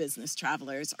seasoned business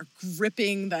travelers, are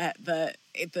gripping the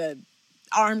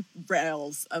arm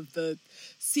rails of the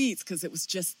seats because it was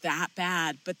just that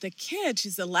bad. But the kid,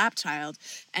 she's a lap child,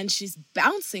 and she's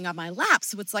bouncing on my lap,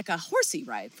 so it's like a horsey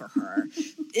ride for her.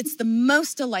 It's the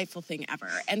most delightful thing ever.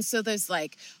 And so there's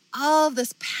like all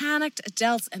this panicked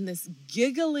adults and this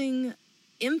giggling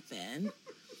infant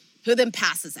who then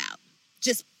passes out,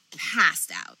 just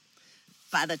passed out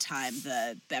by the time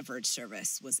the beverage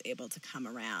service was able to come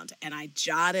around. And I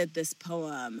jotted this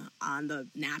poem on the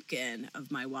napkin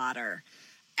of my water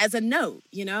as a note,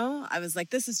 I was like,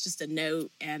 this is just a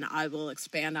note and I will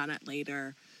expand on it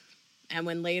later. And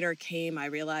when later came, I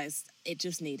realized it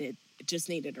just needed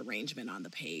arrangement on the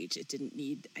page. I didn't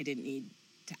need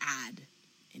to add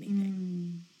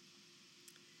anything.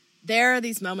 There are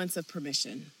these moments of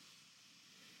permission.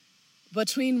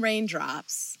 Between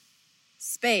raindrops,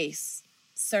 space,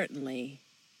 certainly,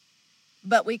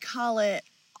 but we call it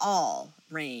all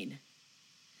rain.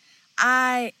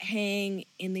 I hang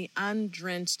in the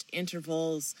undrenched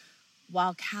intervals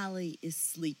while Callie is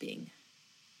sleeping.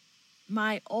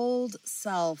 My old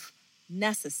self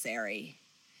necessary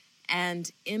and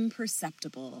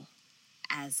imperceptible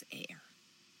as air.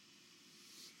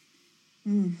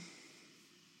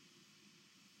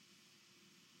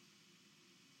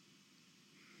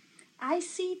 I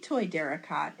see Toy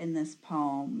Derricotte in this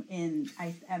poem.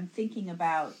 I'm thinking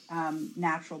about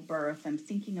natural birth. I'm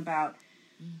thinking about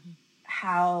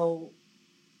how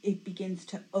it begins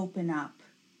to open up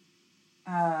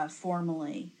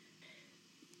formally.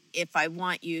 If I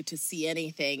want you to see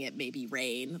anything, it may be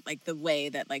rain, like the way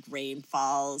that rain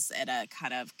falls at a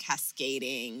kind of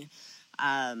cascading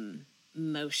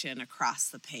motion across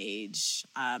the page.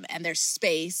 And there's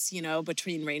space,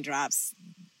 between raindrops.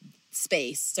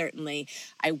 Space, certainly.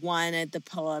 I wanted the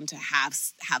poem to have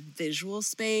visual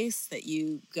space, that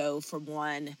you go from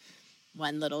one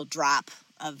little drop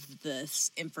of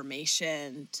this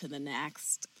information to the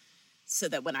next. so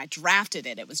that when I drafted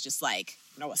it, it was just like,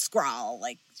 a scrawl,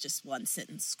 like just one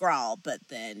sentence scrawl. But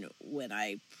then when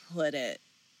I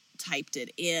typed it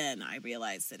in, I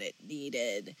realized that it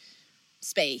needed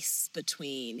space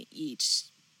between each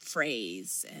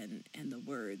phrase and the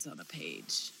words on the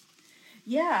page.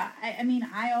 Yeah, I mean,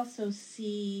 I also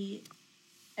see,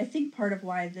 I think part of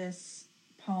why this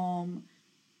poem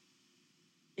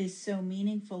is so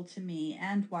meaningful to me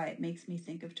and why it makes me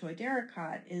think of Toy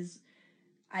Daracot is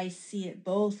I see it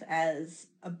both as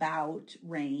about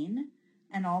rain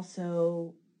and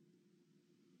also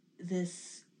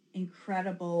this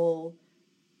incredible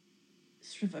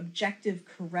sort of objective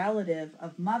correlative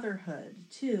of motherhood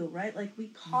too, right? Like we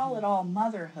call it all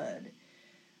motherhood,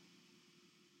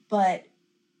 but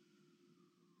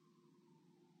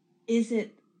is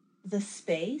it the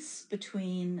space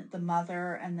between the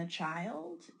mother and the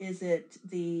child? Is it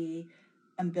the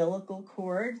umbilical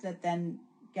cord that then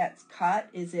gets cut?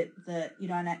 Is it the,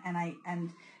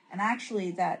 and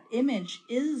actually that image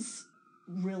is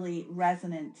really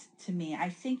resonant to me. I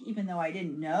think even though I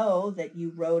didn't know that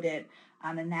you wrote it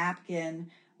on a napkin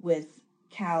with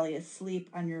Callie asleep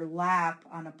on your lap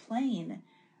on a plane,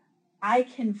 I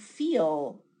can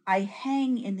feel, I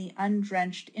hang in the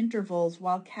undrenched intervals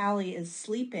while Callie is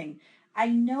sleeping. I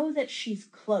know that she's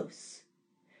close.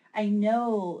 I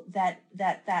know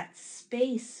that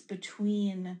space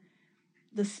between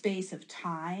the space of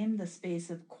time, the space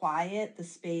of quiet,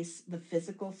 the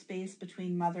physical space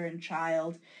between mother and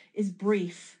child is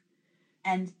brief.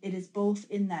 And it is both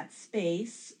in that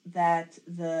space that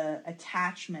the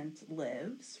attachment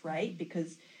lives, right?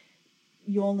 Because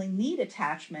you only need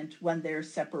attachment when there's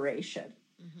separation,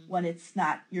 when it's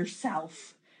not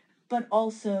yourself. But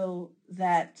also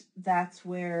that's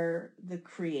where the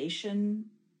creation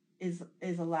is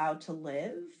allowed to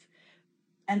live.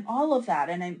 And all of that,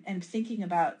 and I'm thinking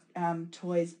about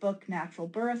Toy's book, Natural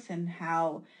Birth, and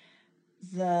how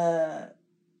the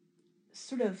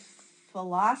sort of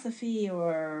philosophy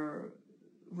or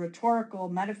rhetorical,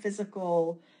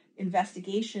 metaphysical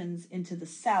investigations into the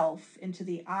self, into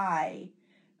the I,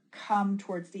 come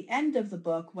towards the end of the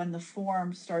book when the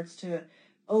form starts to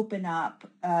open up,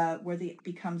 where the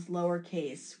becomes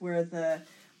lowercase, where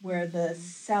the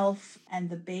self and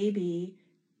the baby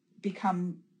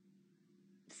become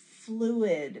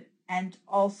fluid and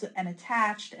also and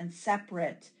attached and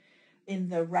separate in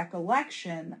the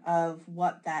recollection of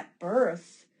what that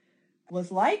birth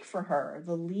was like for her,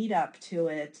 the lead up to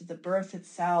it, the birth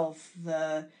itself,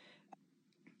 the,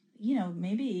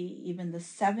 maybe even the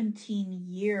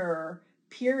 17-year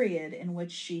period in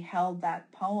which she held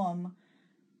that poem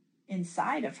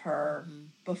inside of her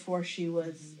before she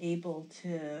was able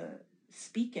to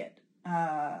speak it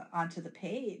onto the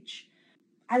page.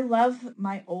 I love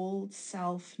my old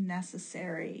self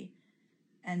necessary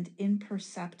and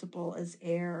imperceptible as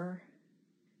air.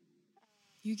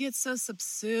 You get so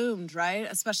subsumed, right?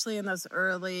 Especially in those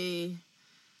early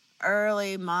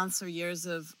months or years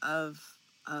of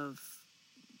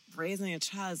raising a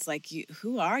child. It's like,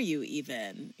 who are you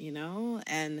even,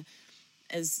 And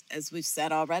as we've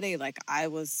said already, like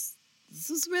this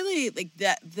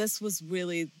was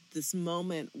really this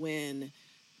moment when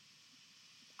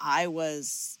I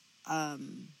was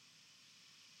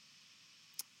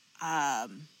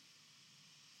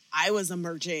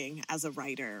emerging as a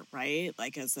writer, right?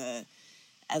 Like as a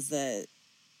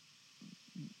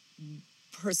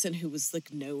person who was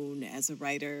like known as a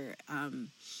writer and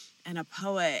a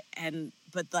poet,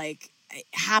 but like it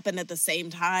happened at the same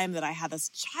time that I had this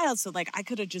child. So like I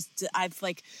could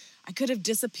have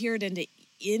disappeared into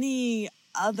any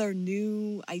other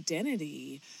new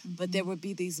identity, but there would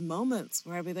be these moments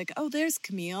where I'd be like, oh, there's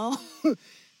Camille. Oh,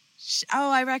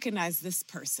 I recognize this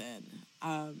person.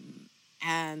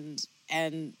 And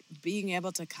being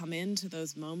able to come into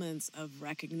those moments of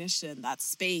recognition, that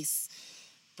space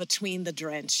between the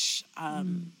drench,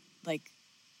 like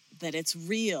that it's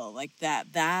real, like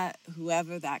that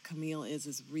whoever that Camille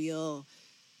is real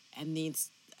and needs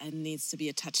to be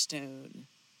a touchstone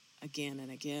again and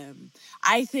again.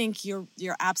 I think you're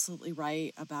absolutely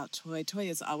right about Toy. Toy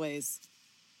is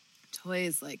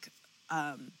like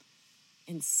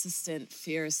insistent,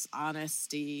 fierce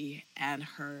honesty and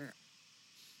her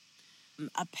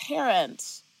apparent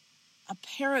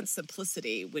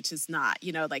simplicity, which is not,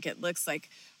 like it looks like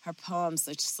her poems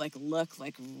that just like look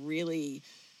like really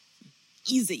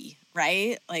easy,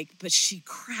 right? Like, but she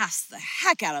crafts the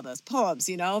heck out of those poems,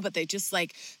 but they just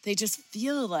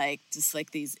feel like just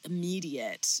like these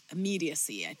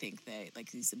immediacy. I think they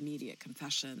like these immediate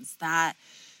confessions that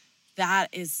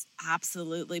is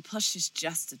absolutely, plus she's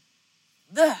just a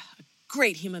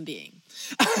great human being.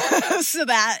 So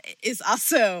that is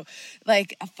also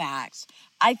like a fact.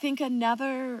 I think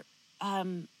another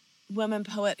woman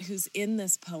poet who's in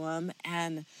this poem,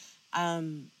 and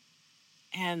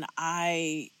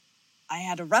I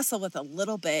had to wrestle with a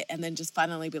little bit and then just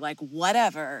finally be like,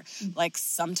 whatever. Like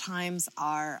sometimes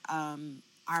our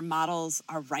models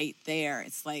are right there.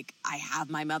 It's like I have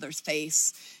my mother's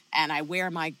face and I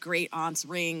wear my great aunt's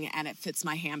ring and it fits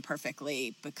my hand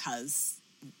perfectly because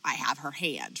I have her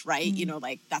hand, right? You know,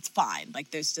 like that's fine. Like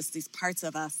there's just these parts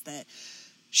of us that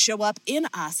show up in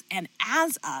us and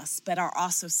as us, but are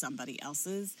also somebody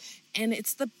else's. And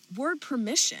it's the word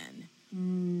permission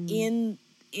in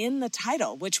the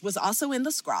title, which was also in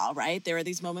the scrawl, right? There are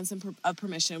these moments of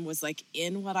permission was like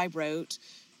in what I wrote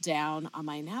down on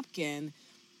my napkin.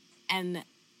 And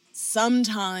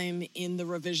sometime in the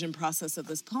revision process of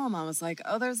this poem, I was like,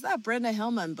 oh, there's that Brenda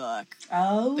Hillman book,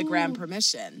 The Grand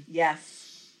Permission. Yes.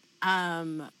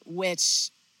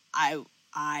 Which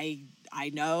I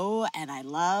know and I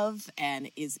love and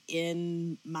is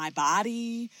in my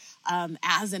body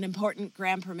as an important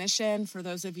grand permission. For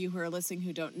those of you who are listening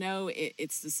who don't know,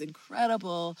 it's this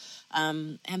incredible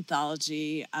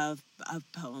anthology of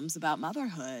poems about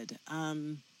motherhood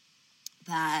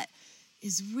that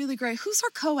is really great. Who's her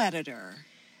co-editor?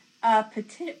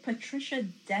 Patricia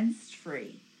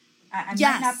Denstfree. I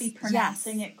might not be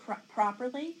pronouncing it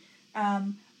properly.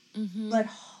 But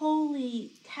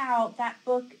holy cow, that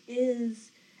book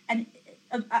is, and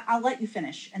I'll let you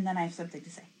finish, and then I have something to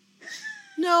say.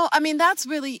 No, I mean, that's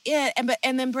really it.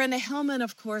 And then Brenda Hillman,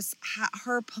 of course,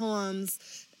 her poems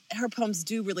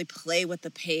do really play with the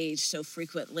page so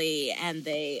frequently, and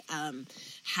they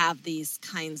have these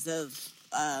kinds of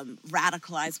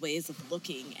radicalized ways of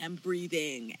looking and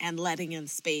breathing and letting in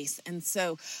space. And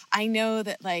so I know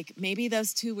that like maybe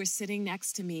those two were sitting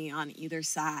next to me on either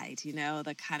side, you know,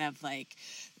 the kind of like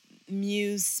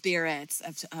muse spirits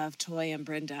of Toy and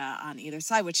Brenda on either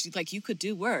side, which like you could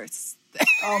do worse.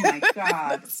 Oh my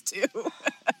God. Those two.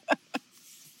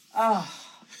 Oh,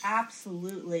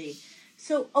 absolutely.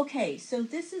 So, okay. So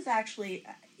this is actually,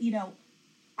 you know,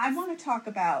 I want to talk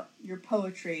about your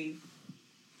poetry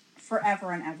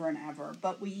forever and ever and ever,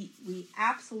 but we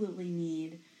absolutely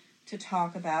need to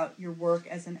talk about your work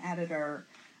as an editor,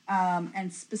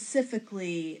 and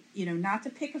specifically, you know, not to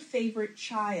pick a favorite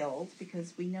child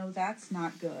because we know that's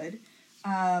not good.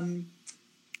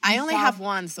 I only have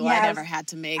one, so I never had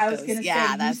to make those. I was going to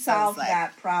say, you solved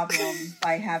that problem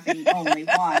by having only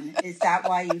one. Is that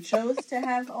why you chose to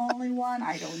have only one?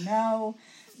 I don't know.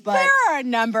 But there are a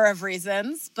number of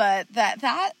reasons, but that's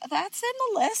in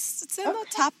the list. It's in the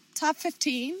top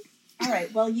 15. All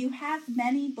right. Well, you have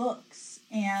many books,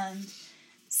 and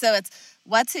so it's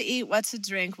what to eat, what to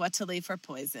drink, what to leave for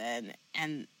poison,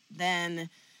 and then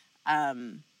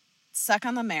Suck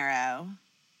on the Marrow.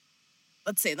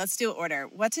 Let's do it order.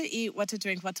 What to eat, what to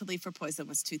drink, what to leave for poison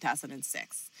was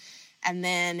 2006, and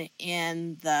then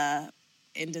in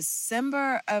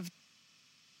December of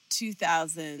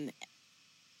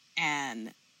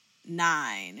 2009,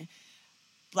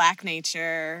 Black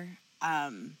Nature,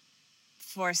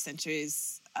 4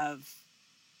 centuries of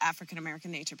African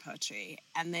American nature poetry,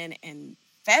 and then in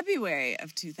February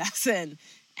of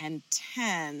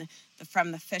 2010, the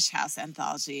From the Fish House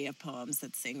anthology of poems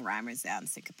that sing, rhyme, resound,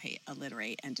 syncopate,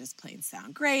 alliterate, and just plain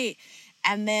sound great.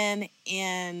 And then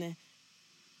in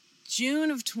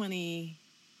June of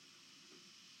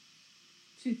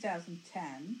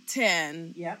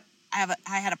 2010, yep,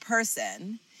 I had a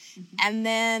person, and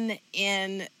then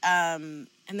and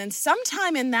then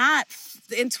sometime in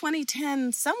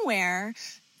 2010 somewhere.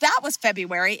 That was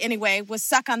February, anyway, was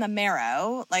Suck on the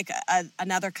Marrow, like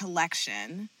another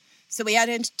collection. So we had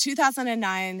in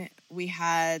 2009, we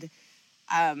had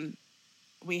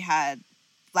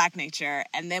Black Nature,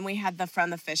 and then we had the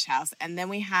From the Fish House, and then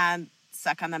we had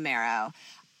Suck on the Marrow,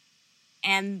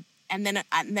 and then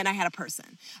I had a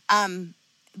person.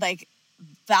 Like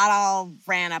that all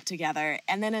ran up together,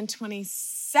 and then in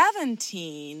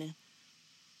 2017,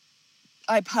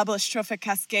 I published Trophic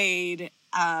Cascade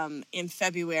in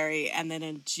February, and then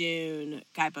in June,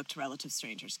 Guidebook to Relative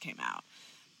Strangers came out.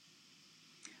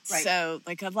 Right. So,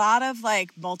 like, a lot of,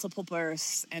 like, multiple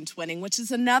births and twinning, which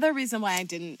is another reason why I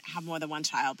didn't have more than one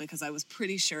child, because I was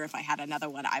pretty sure if I had another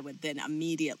one, I would then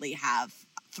immediately have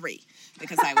 3,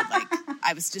 because I would, like,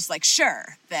 I was just, like,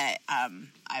 sure that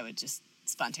I would just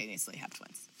spontaneously have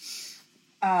twins.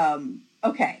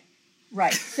 Okay.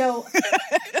 Right. So...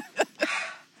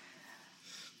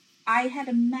 I had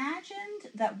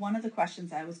imagined that one of the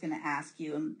questions I was going to ask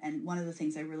you, and one of the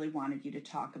things I really wanted you to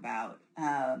talk about,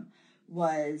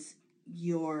 was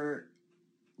your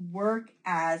work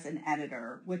as an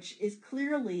editor, which is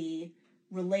clearly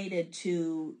related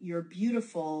to your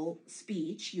beautiful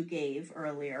speech you gave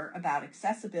earlier about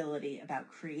accessibility, about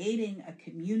creating a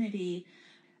community,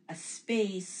 a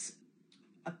space,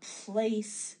 a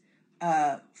place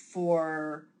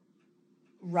for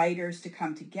writers to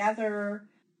come together.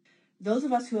 Those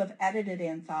of us who have edited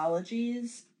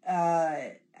anthologies,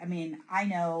 I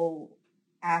know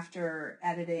after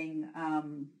editing,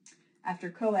 after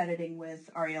co-editing with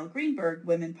Ariel Greenberg,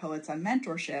 Women Poets on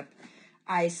Mentorship,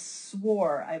 I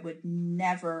swore I would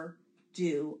never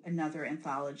do another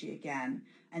anthology again.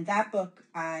 And that book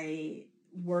I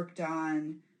worked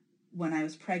on when I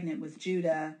was pregnant with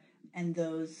Judah, and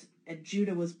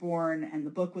Judah was born and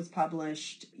the book was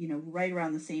published, right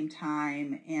around the same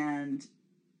time. And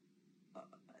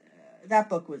that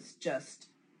book was just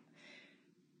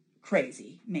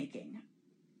crazy making.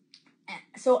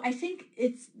 So I think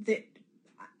it's that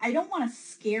I don't want to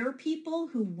scare people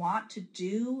who want to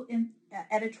do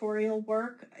editorial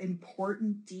work,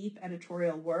 important, deep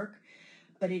editorial work,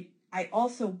 but I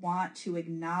also want to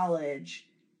acknowledge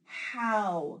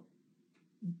how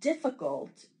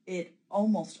difficult it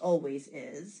almost always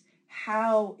is,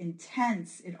 how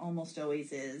intense it almost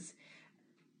always is,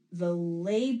 the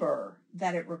labor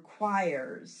that it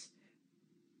requires.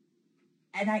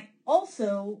 And I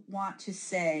also want to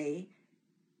say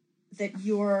that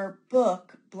your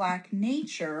book, Black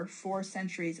Nature, 4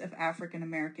 Centuries of African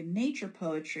American Nature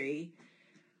Poetry,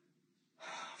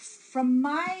 from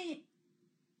my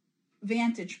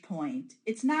vantage point,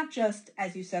 it's not just,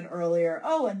 as you said earlier,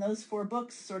 and those 4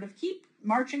 books sort of keep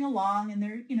marching along and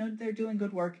they're doing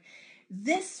good work.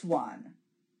 This one,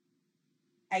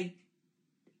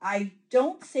 I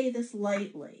don't say this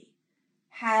lightly,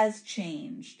 has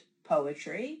changed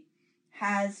poetry,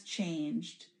 has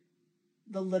changed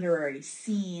the literary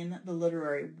scene, the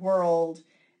literary world.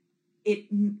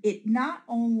 It not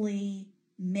only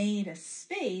made a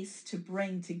space to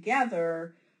bring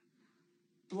together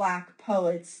Black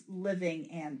poets, living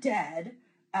and dead,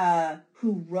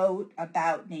 who wrote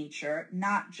about nature,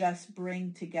 not just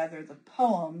bring together the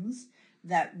poems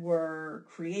that were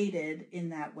created in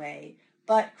that way,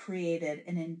 but created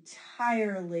an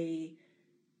entirely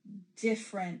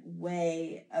different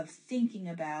way of thinking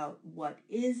about what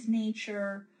is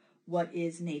nature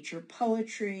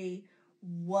poetry,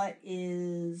 what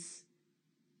is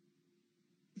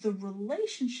the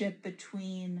relationship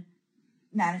between,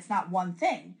 now it's not one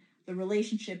thing, the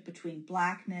relationship between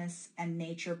Blackness and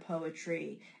nature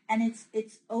poetry. And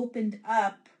it's opened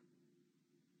up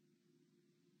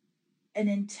an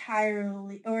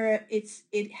entirely, or it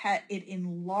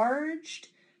enlarged,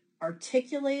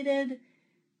 articulated,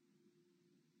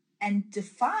 and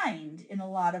defined in a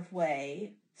lot of ways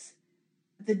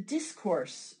the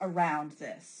discourse around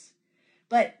this.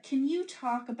 But can you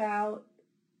talk about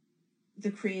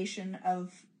the creation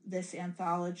of this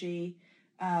anthology,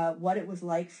 what it was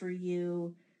like for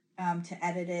you to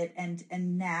edit it,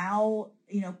 and now,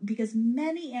 because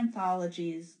many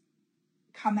anthologies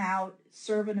come out,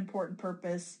 serve an important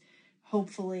purpose,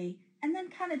 hopefully, and then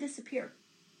kind of disappear.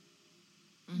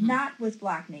 Mm-hmm. Not with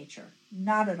Black Nature,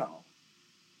 not at all.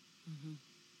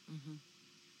 Mm-hmm. Mm-hmm.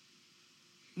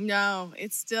 No,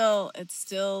 it's still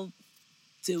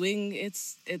doing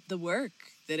the work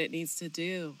that it needs to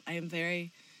do. I am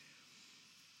very,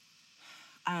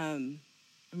 I'm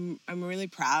really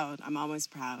proud. I'm always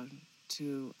proud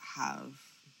to have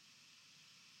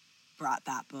brought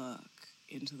that book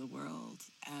into the world,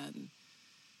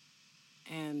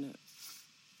 and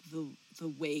the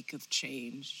wake of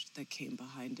change that came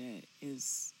behind it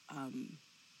is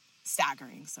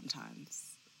staggering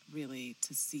sometimes, really,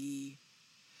 to see.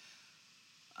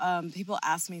 People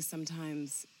ask me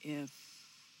sometimes if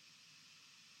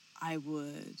I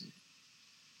would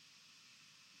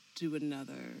do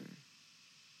another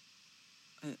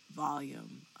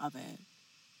volume of it.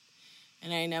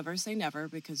 And I never say never,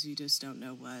 because you just don't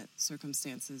know what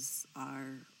circumstances are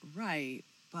right.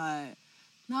 But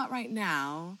not right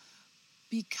now,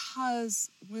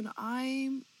 because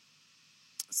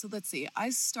so let's see, I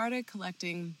started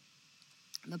collecting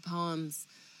the poems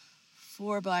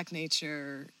for Black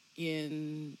Nature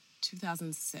in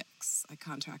 2006. I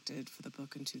contracted for the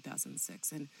book in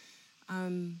 2006. And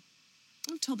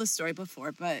I've told this story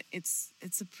before, but it's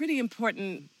a pretty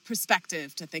important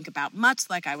perspective to think about, much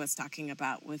like I was talking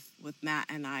about with Matt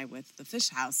and I with the Fish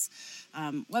House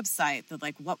website, that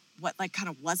what kind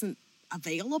of wasn't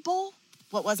available,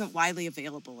 what wasn't widely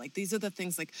available. Like, these are the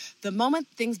things, like, the moment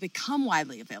things become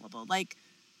widely available, like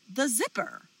the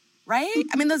zipper. right?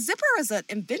 I mean, the zipper is an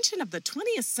invention of the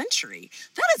 20th century.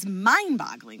 That is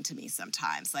mind-boggling to me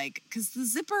sometimes, like, because the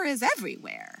zipper is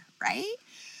everywhere, right?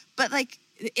 But, like,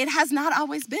 it has not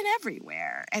always been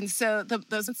everywhere. And so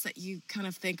those that you kind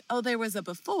of think, oh, there was a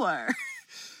before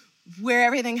where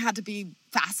everything had to be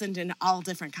fastened in all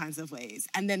different kinds of ways.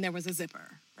 And then there was a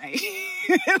zipper, right?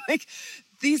 Like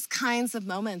these kinds of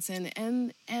moments.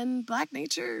 And Black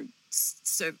nature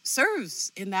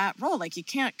serves in that role. Like you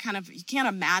can't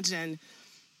imagine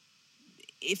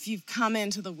if you've come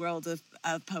into the world of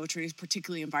poetry,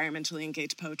 particularly environmentally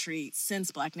engaged poetry, since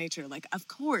Black nature, like of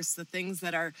course the things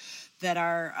that are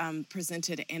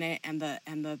presented in it, and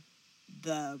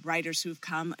the writers who've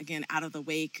come again out of the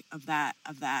wake of that,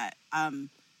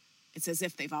 it's as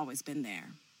if they've always been there.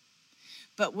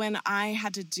 But when I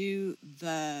had to do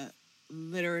the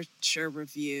literature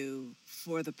review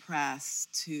for the press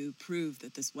to prove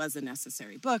that this was a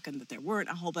necessary book and that there weren't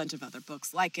a whole bunch of other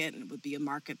books like it and it would be a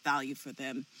market value for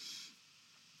them,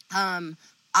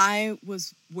 I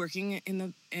was working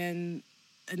in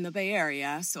the Bay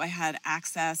Area, so I had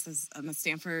access, I'm a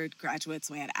Stanford graduate,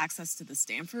 so I had access to the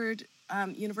Stanford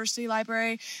University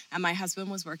Library, and my husband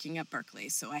was working at Berkeley,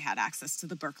 so I had access to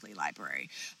the Berkeley Library.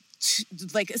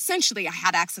 Like, essentially, I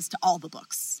had access to all the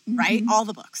books, right? All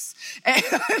the books.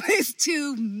 These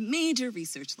two major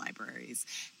research libraries.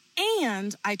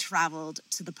 And I traveled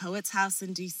to the Poets House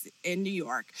in New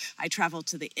York. I traveled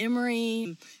to the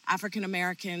Emory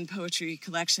African-American poetry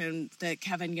collection that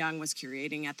Kevin Young was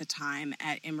curating at the time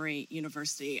at Emory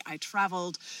University. I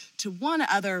traveled to one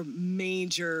other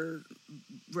major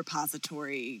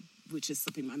repository, which is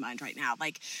slipping my mind right now.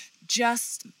 Like,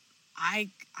 just, I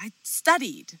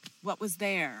studied what was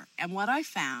there. And what I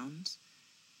found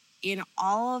in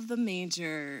all of the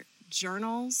major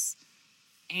journals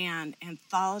and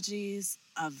anthologies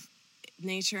of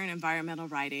nature and environmental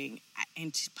writing,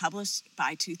 and published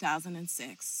by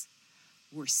 2006,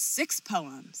 were 6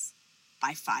 poems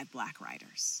by 5 Black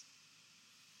writers.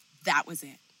 That was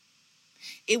it.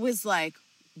 It was like,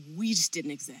 we just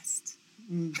didn't exist.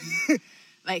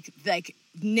 like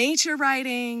nature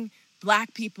writing,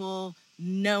 Black people,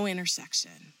 no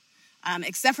intersection.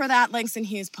 Except for that Langston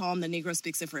Hughes poem, The Negro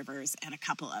Speaks of Rivers, and a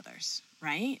couple others,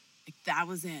 right? Like, that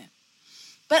was it.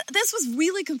 But this was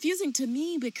really confusing to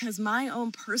me because my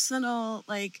own personal,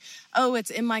 like, oh, it's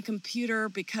in my computer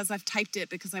because I've typed it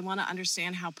because I want to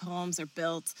understand how poems are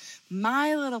built.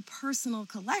 My little personal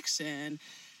collection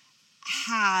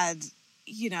had,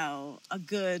 a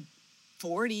good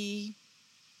 40,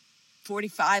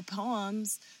 45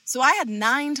 poems. So I had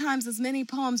 9 times as many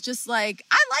poems, just like,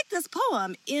 I like this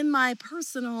poem in my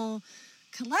personal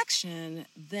collection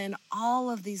than all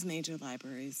of these major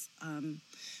libraries.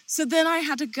 So then I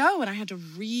had to go and I had to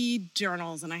read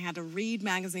journals and I had to read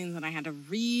magazines and I had to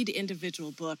read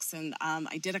individual books. And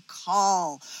I did a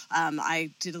call.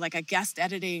 I did like a guest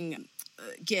editing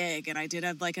gig, and I did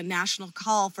a national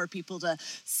call for people to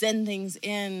send things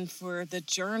in for the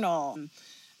journal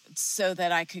so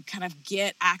that I could kind of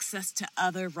get access to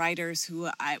other writers who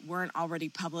I weren't already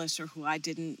published or who I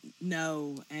didn't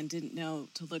know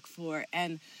to look for.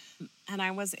 And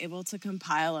I was able to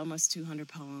compile almost 200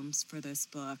 poems for this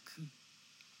book,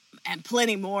 and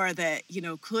plenty more that,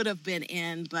 could have been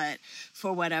in, but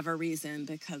for whatever reason,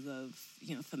 because of,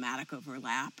 thematic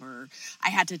overlap, or I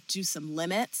had to do some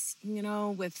limits,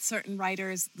 with certain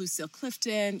writers, Lucille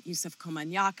Clifton, Yusef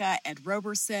Komunyakaa, Ed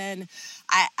Roberson,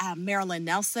 Marilyn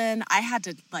Nelson. I had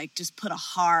to just put a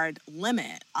hard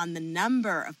limit on the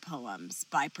number of poems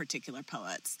by particular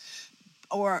poets.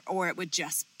 Or it would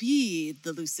just be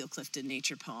the Lucille Clifton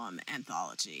Nature Poem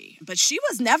Anthology. But she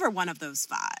was never one of those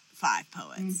five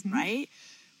poets, right?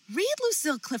 Read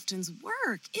Lucille Clifton's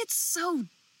work. It's so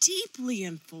deeply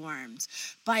informed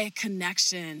by a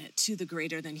connection to the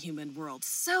greater than human world.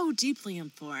 So deeply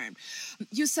informed.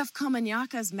 Yusef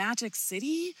Komunyakaa's Magic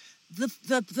City,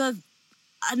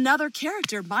 another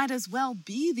character might as well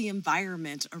be the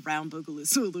environment around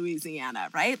Bogalusa, Louisiana,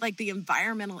 right? Like the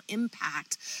environmental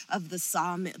impact of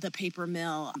the paper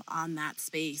mill on that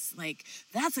space. Like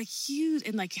that's a huge,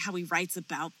 and like how he writes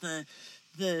about the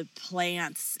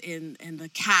plants and the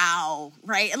cow,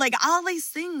 right? Like all these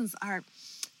things are,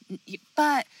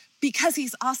 but because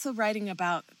he's also writing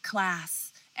about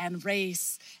class and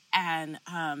race and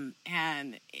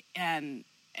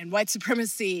white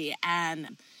supremacy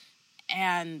and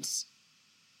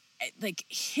like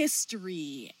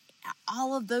history,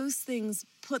 all of those things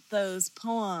put those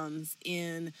poems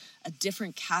in a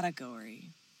different category.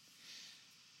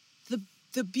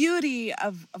 The beauty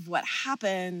of what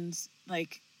happened,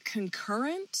 like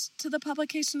concurrent to the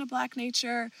publication of Black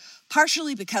Nature,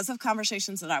 partially because of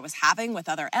conversations that I was having with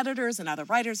other editors and other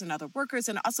writers and other workers,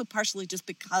 and also partially just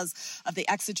because of the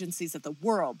exigencies of the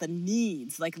world, the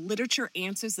needs, like literature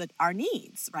answers that our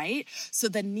needs, right? So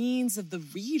the needs of the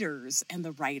readers and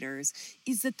the writers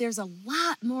is that there's a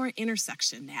lot more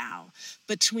intersection now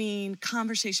between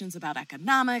conversations about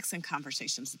economics and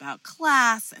conversations about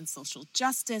class and social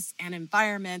justice and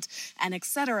environment and et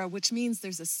cetera, which means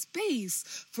there's a space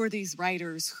for these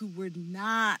writers who were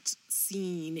not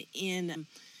seen in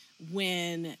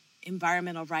when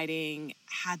environmental writing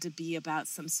had to be about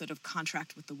some sort of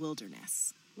contract with the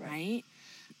wilderness, right?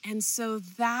 And so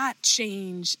that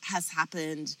change has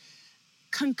happened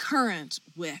concurrent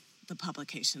with the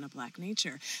publication of Black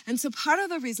Nature. And so part of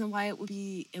the reason why it would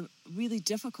be really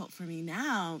difficult for me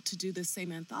now to do the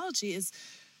same anthology is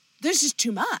there's just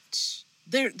too much.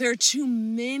 There are too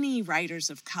many writers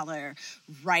of color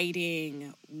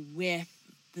writing with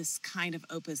this kind of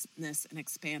openness and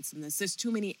expansiveness. There's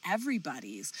too many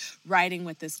everybody's writing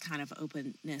with this kind of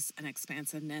openness and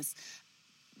expansiveness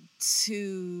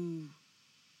to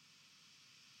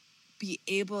be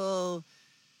able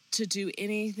to do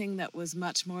anything that was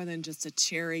much more than just a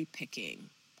cherry picking,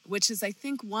 which is, I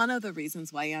think, one of the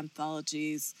reasons why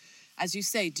anthologies, as you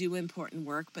say, do important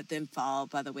work, but then fall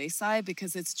by the wayside,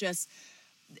 because it's just,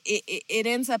 it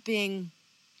ends up being,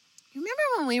 you remember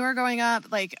when we were growing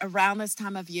up, like around this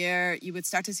time of year, you would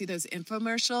start to see those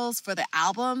infomercials for the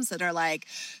albums that are like,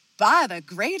 buy the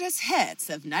greatest hits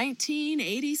of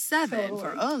 1987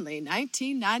 for only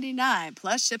 $19.99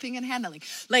 plus shipping and handling.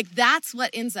 Like that's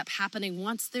what ends up happening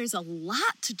once there's a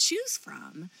lot to choose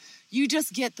from. You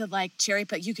just get the like cherry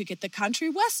pick. You could get the country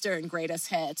western greatest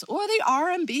hits or the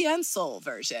R&B and soul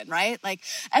version, right? Like,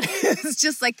 and it's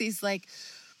just like these like.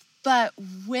 But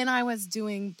when I was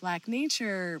doing Black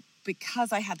Nature,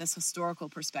 because I had this historical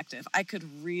perspective, I could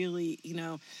really,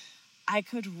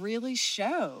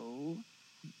 show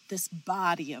this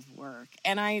body of work.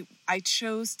 And I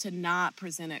chose to not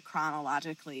present it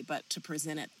chronologically, but to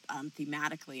present it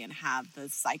thematically and have the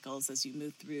cycles as you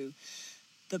move through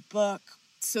the book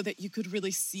so that you could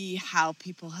really see how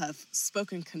people have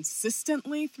spoken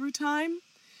consistently through time,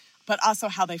 but also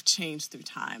how they've changed through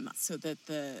time so that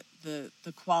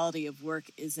the quality of work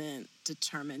isn't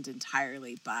determined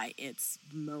entirely by its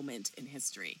moment in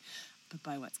history, but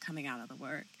by what's coming out of the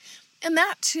work. And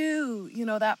that too,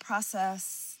 that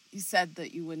process, you said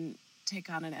that you wouldn't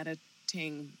take on and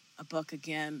editing a book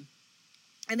again.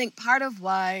 I think part of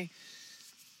why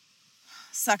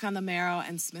Suck on the Marrow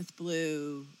and Smith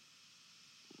Blue,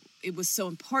 it was so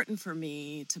important for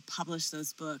me to publish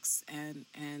those books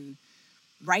and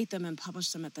write them and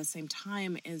publish them at the same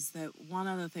time is that one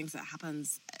of the things that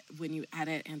happens when you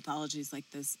edit anthologies like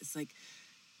this is like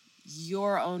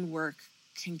your own work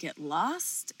can get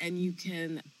lost and you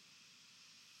can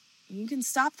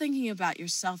stop thinking about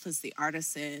yourself as the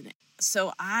artisan.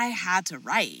 So I had to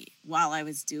write while I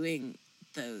was doing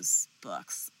those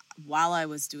books. While I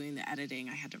was doing the editing,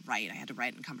 I had to write. I had to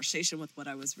write in conversation with what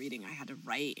I was reading. I had to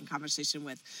write in conversation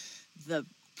with the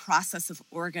process of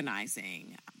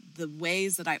organizing. The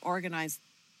ways that I organized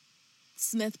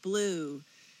Smith Blue,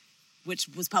 which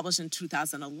was published in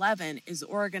 2011, is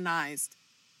organized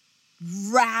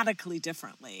radically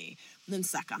differently than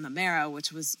Suck on the Marrow,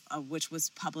 which was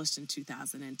published in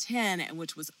 2010 and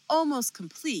which was almost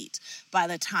complete by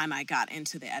the time I got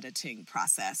into the editing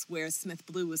process, where Smith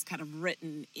Blue was kind of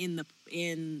written in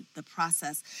the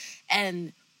process.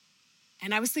 And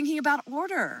I was thinking about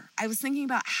order. I was thinking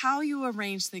about how you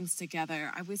arrange things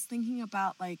together. I was thinking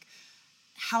about like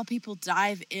how people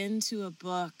dive into a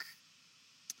book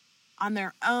on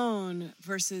their own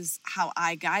versus how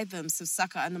I guide them. So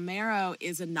Suck on the Marrow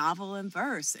is a novel in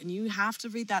verse, and you have to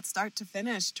read that start to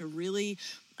finish to really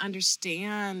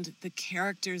understand the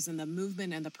characters and the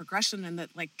movement and the progression and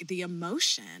the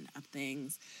emotion of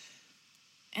things.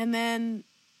 And then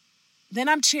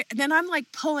I'm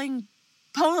like pulling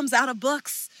poems out of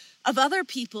books of other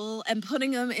people and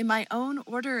putting them in my own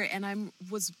order. And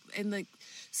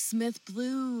Smith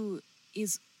Blue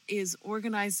is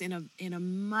organized in a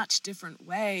much different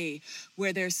way,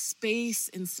 where there's space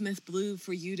in Smith Blue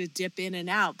for you to dip in and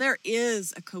out. There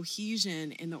is a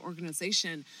cohesion in the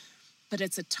organization, but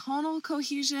it's a tonal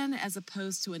cohesion as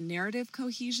opposed to a narrative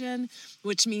cohesion,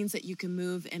 which means that you can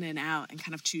move in and out and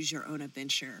kind of choose your own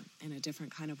adventure in a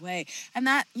different kind of way. And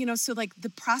that, so like the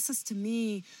process to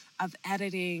me of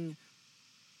editing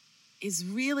is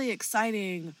really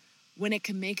exciting when it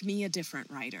can make me a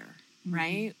different writer,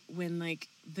 right? When like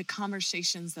the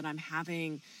conversations that I'm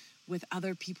having with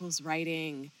other people's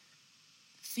writing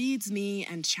feeds me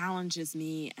and challenges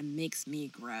me and makes me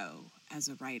grow as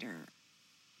a writer.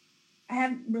 I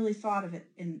hadn't really thought of it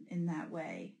in that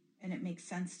way, and it makes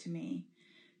sense to me.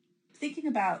 Thinking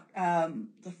about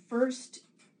the first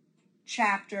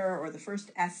chapter or the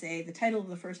first essay, the title of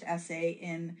the first essay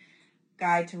in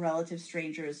Guide to Relative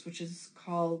Strangers, which is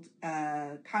called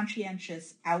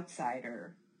Conscientious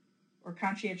Outsider or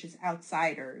Conscientious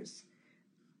Outsiders,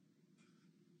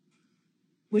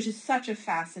 which is such a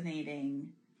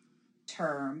fascinating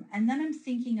term. And then I'm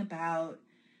thinking about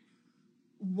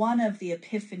one of the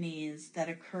epiphanies that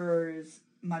occurs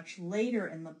much later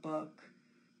in the book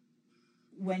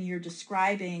when you're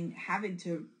describing having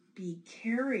to be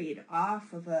carried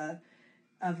off of a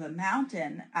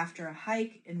mountain after a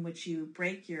hike in which you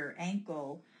break your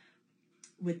ankle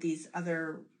with these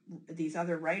other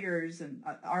writers and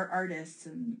artists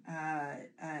and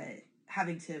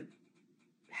having to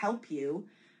help you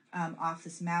off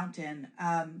this mountain,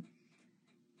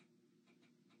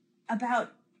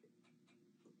 about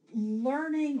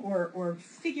learning or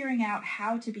figuring out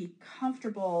how to be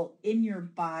comfortable in your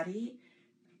body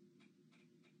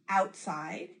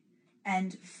outside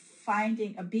and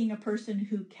being a person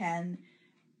who can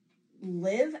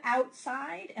live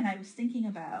outside. And I was thinking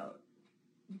about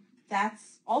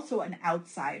that's also an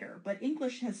outsider, but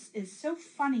English is so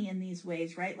funny in these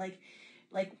ways, right? Like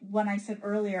when I said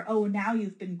earlier, oh, now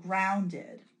you've been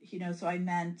grounded, so I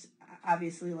meant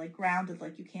obviously like grounded,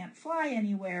 like you can't fly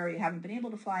anywhere, you haven't been able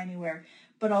to fly anywhere,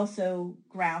 but also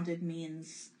grounded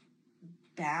means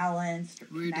balanced or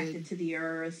connected to the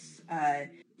earth,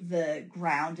 the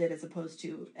grounded as opposed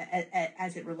to,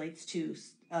 as it relates to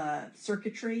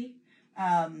circuitry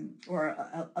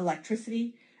or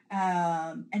electricity.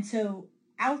 And so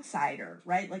outsider,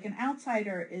 right? Like an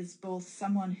outsider is both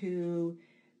someone who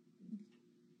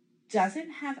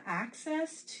doesn't have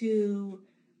access to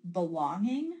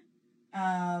belonging,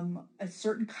 a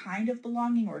certain kind of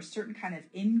belonging or a certain kind of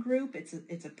in-group.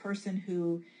 It's a person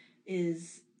who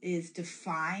is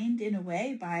defined in a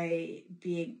way by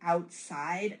being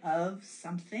outside of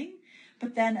something.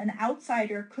 But then an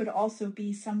outsider could also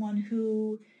be someone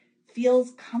who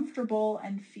feels comfortable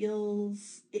and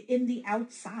feels in the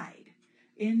outside,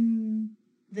 in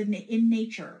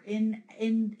nature, in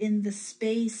the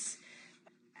space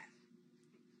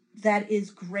that is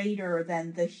greater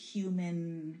than the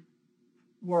human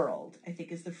world, I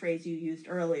think is the phrase you used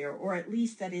earlier, or at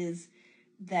least that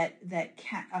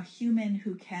a human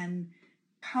who can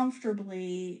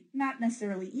comfortably, not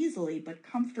necessarily easily, but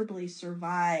comfortably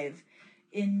survive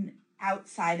in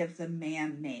outside of the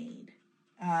man-made.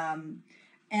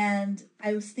 And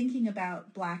I was thinking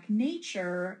about Black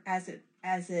nature as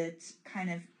it kind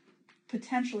of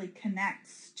potentially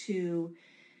connects to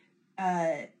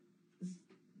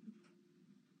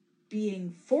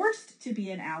being forced to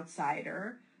be an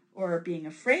outsider or being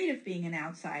afraid of being an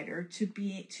outsider,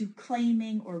 to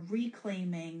claiming or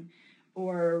reclaiming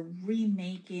or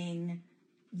remaking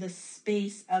the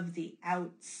space of the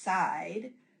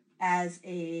outside as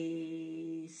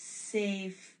a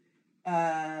safe,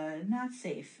 not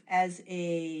safe, as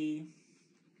a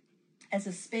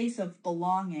space of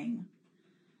belonging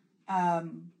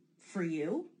for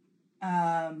you,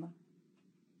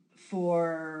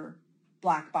 for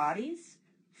Black bodies,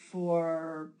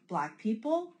 for Black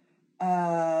people,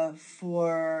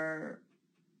 for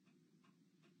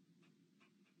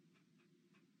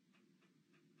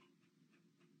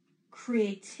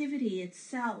creativity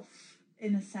itself,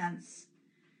 in a sense.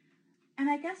 And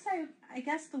I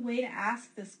guess the way to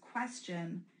ask this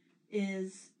question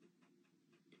is,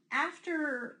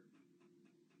 after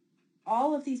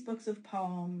all of these books of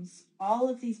poems, all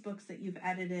of these books that you've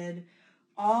edited,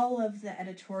 all of the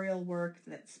editorial work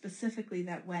that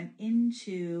went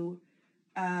into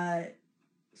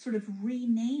sort of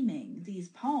renaming these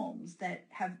poems that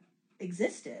have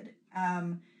existed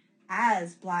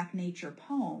as Black nature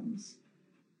poems,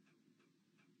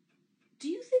 do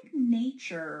you think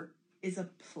nature is a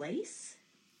place?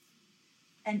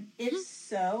 And if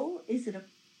so,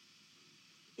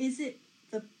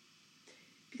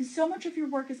 because so much of your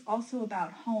work is also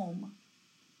about home.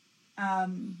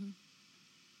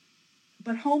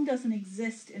 But home doesn't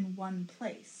exist in one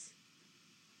place.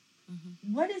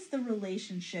 Mm-hmm. What is the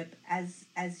relationship as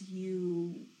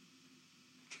you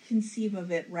conceive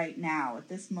of it right now, at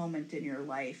this moment in your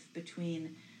life,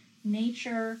 between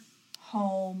nature,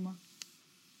 home,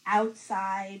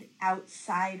 outside,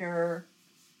 outsider,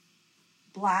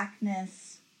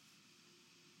 Blackness,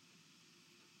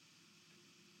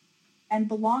 and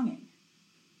belonging?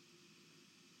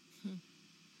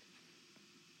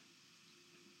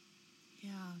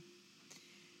 Yeah.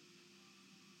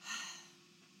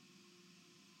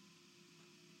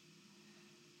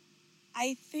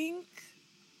 I think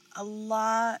a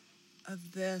lot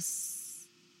of this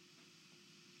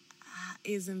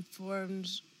is informed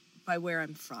by where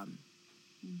I'm from,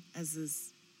 as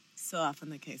is so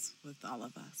often the case with all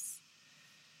of us.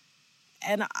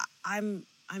 And I'm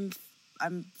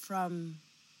from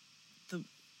the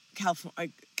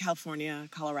California,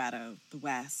 Colorado, the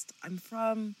West. I'm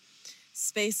from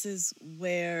spaces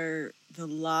where the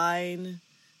line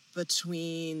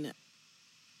between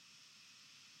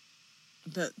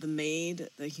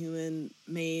the human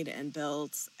made and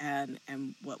built, and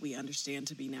what we understand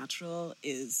to be natural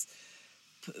is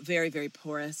very, very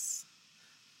porous.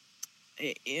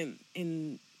 In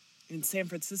San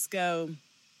Francisco,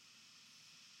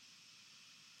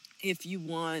 if you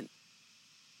want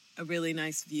a really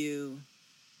nice view,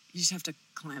 you just have to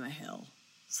climb a hill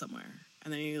somewhere,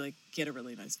 and then you get a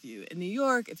really nice view. In New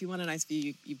York, if you want a nice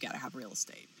view, you've got to have real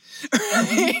estate.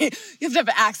 Right? You have to have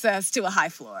access to a high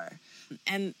floor,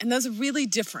 and those are really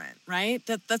different, right?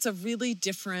 That's a really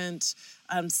different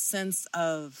sense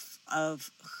of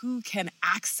who can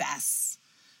access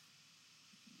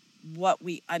what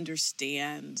we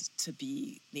understand to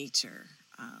be nature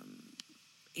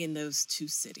in those two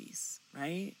cities,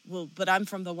 right? Well, but I'm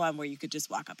from the one where you could just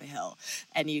walk up a hill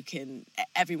and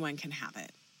everyone can have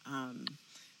it,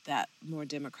 that more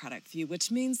democratic view, which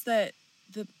means that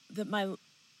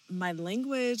my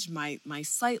language, my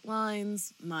sight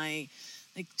lines,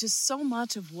 just so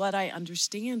much of what I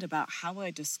understand about how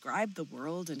I describe the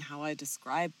world and how I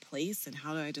describe place and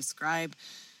how I describe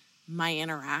my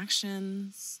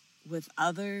interactions with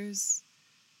others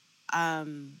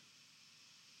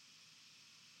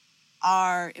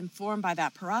are informed by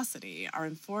that porosity, are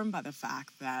informed by the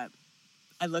fact that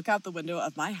I look out the window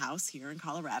of my house here in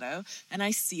Colorado and I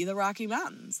see the Rocky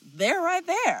Mountains. They're right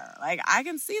there. I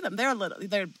can see them. They're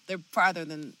farther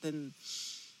than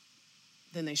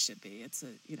they should be. It's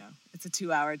a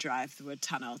 2-hour drive through a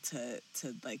tunnel to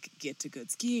get to good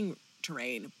skiing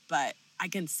terrain, but I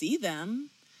can see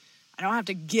them. I don't have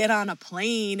to get on a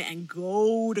plane and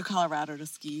go to Colorado to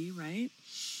ski, right?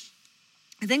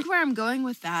 I think where I'm going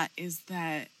with that is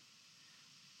that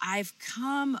I've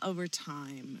come over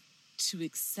time to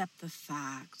accept the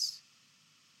fact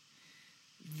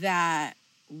that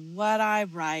what I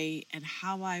write and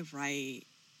how I write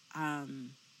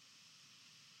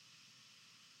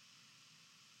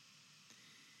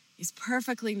is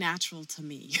perfectly natural to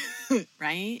me,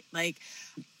 right?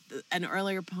 An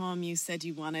earlier poem you said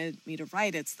you wanted me to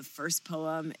write, it's the first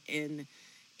poem in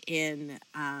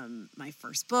my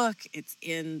first book. It's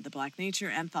in the Black Nature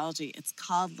anthology. It's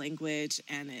called Language,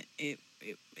 and it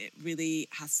really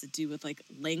has to do with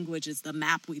language is the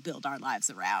map we build our lives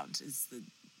around, is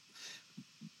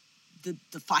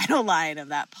the final line of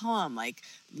that poem.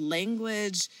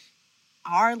 Language,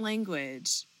 our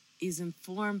language is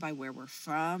informed by where we're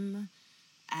from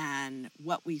and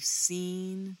what we've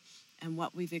seen and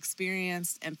what we've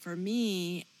experienced. And for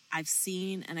me, I've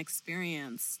seen and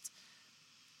experienced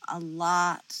a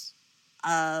lot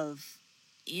of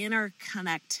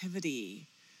interconnectivity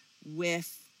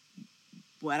with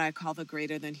what I call the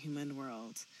greater than human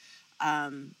world,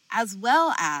 as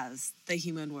well as the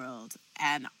human world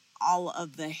and all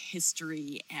of the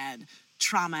history and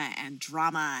trauma and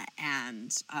drama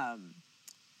and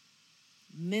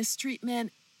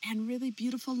mistreatment and really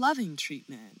beautiful, loving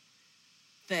treatment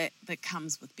that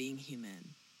comes with being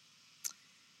human.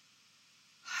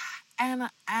 And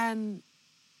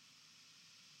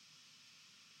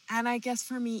I guess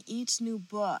for me, each new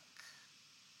book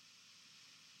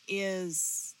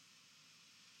is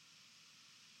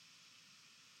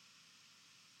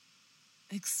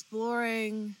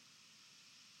exploring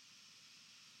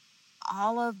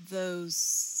all of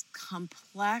those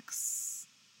complex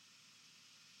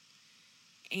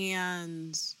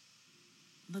and,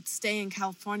 let's stay in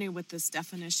California with this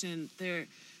definition,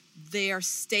 they are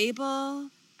stable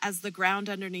as the ground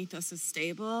underneath us is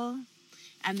stable,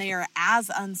 and they are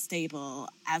as unstable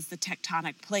as the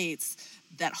tectonic plates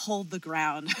that hold the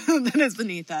ground that is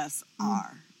beneath us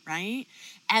are, right?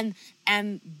 And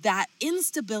that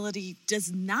instability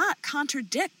does not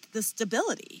contradict the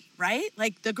stability, right?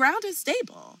 The ground is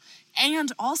stable,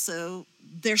 and also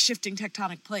they're shifting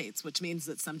tectonic plates, which means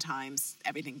that sometimes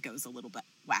everything goes a little bit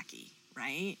wacky,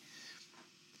 right?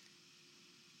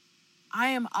 I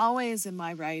am always in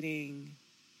my writing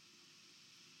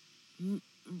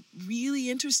really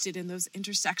interested in those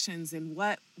intersections and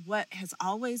what has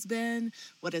always been,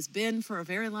 what has been for a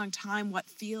very long time, what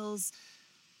feels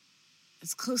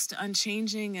as close to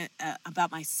unchanging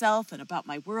about myself and about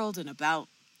my world and about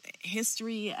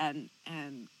history and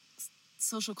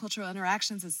social cultural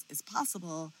interactions as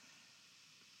possible.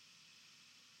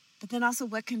 but then also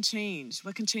what can change?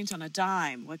 What can change on a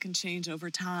dime? What can change over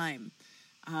time?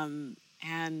 And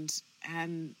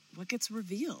what gets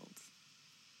revealed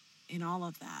in all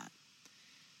of that?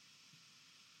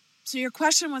 So your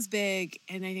question was big,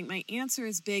 and I think my answer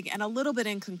is big and a little bit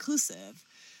inconclusive,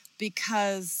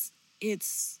 because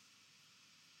it's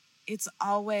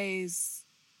always,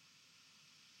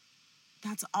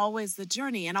 that's always the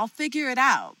journey, and I'll figure it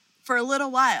out for a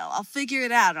little while. I'll figure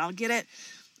it out. I'll get it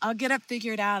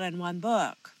figured out in one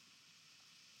book.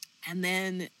 And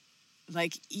then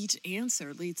like each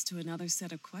answer leads to another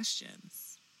set of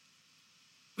questions,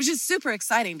 which is super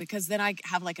exciting, because then I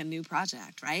have like a new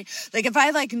project, right? Like if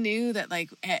I like knew that like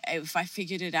if I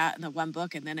figured it out in the one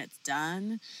book and then it's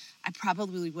done, I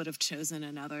probably would have chosen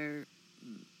another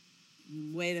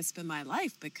way to spend my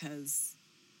life, because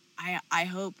I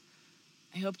hope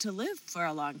to live for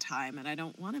a long time, and I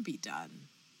don't want to be done.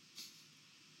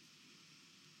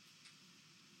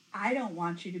 I don't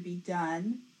want you to be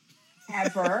done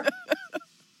ever.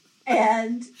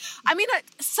 And I mean,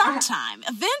 sometime,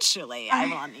 eventually, I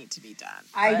will need to be done.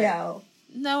 I know.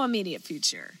 No immediate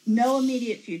future. No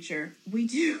immediate future. We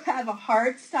do have a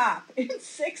hard stop in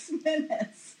 6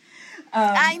 minutes.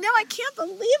 I know. I can't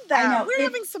believe that. I know. We're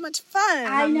having so much fun.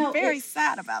 I know. I'm very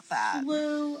sad about that.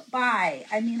 Flew by.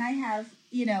 I mean, I have,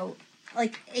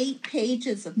 like 8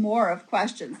 pages of more of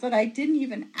questions that I didn't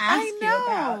even ask you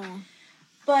about.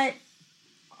 But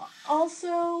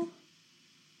also,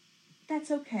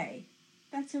 that's okay.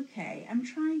 That's okay. I'm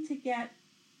trying to get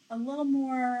a little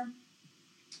more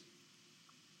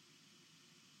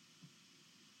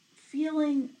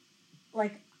feeling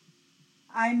like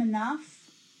I'm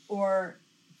enough, or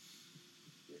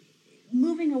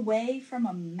moving away from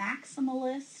a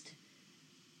maximalist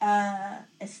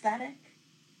aesthetic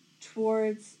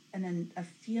towards a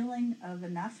feeling of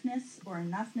enoughness, or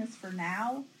enoughness for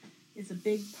now, is a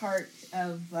big part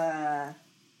of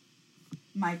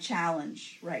my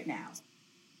challenge right now.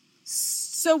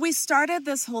 So we started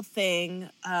this whole thing.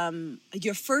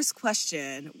 Your first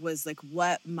question was like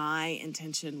what my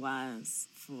intention was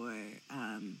for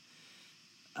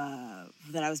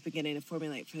that I was beginning to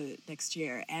formulate for next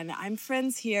year. And I'm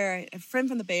friends here, a friend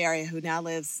from the Bay Area who now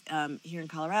lives here in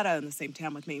Colorado in the same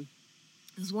town with me.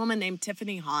 This woman named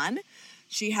Tiffany Hahn.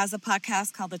 She has a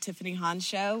podcast called The Tiffany Hahn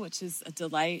Show, which is a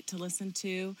delight to listen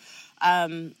to.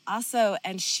 Also,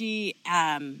 and she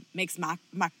makes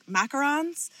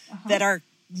macarons that are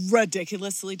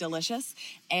ridiculously delicious.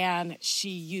 And she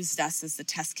used us as the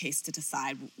test case to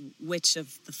decide which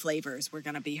of the flavors were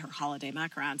going to be her holiday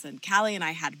macarons. And Callie and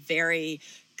I had very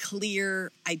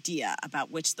clear idea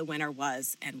about which the winner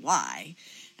was and why.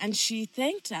 And she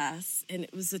thanked us, and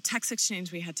it was a text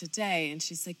exchange we had today. And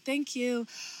she's like, thank you.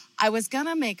 I was going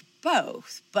to make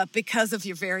both, but because of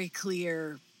your very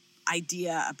clear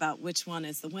idea about which one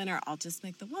is the winner, I'll just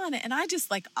make the one. And I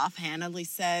just like offhandedly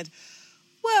said,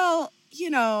 well,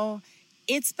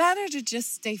 it's better to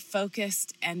just stay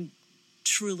focused and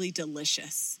truly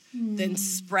delicious than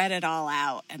spread it all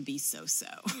out and be so-so.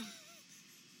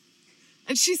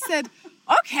 And she said,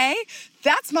 okay,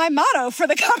 that's my motto for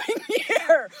the coming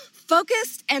year.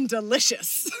 Focused and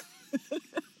delicious.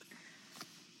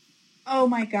 Oh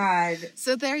my God.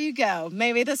 So there you go.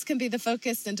 Maybe this can be the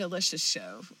focused and delicious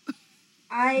show.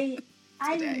 I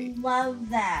love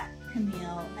that,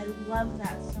 Camille. I love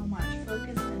that so much.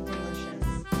 Focused and delicious.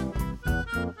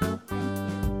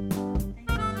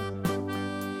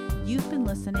 You've been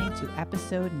listening to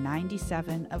episode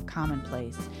 97 of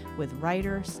Commonplace with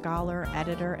writer, scholar,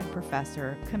 editor, and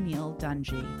professor Camille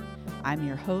Dungy. I'm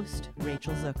your host,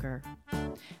 Rachel Zucker.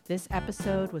 This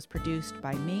episode was produced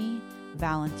by me,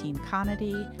 Valentine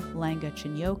Conady, Langa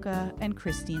Chinyoka, and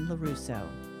Christine LaRusso.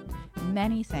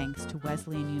 Many thanks to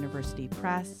Wesleyan University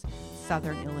Press,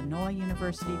 Southern Illinois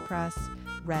University Press,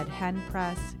 Red Hen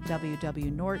Press,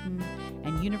 W.W. Norton,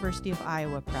 and University of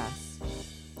Iowa Press.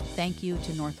 Thank you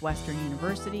to Northwestern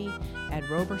University, Ed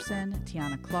Roberson,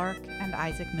 Tiana Clark, and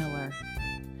Isaac Miller.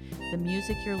 The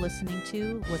music you're listening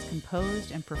to was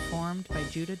composed and performed by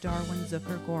Judah Darwin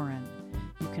Zucker-Gorin.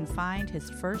 You can find his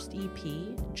first EP,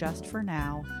 Just for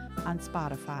Now, on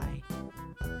Spotify.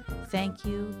 Thank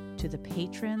you to the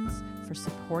patrons for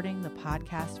supporting the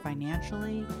podcast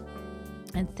financially.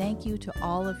 And thank you to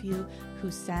all of you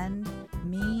who send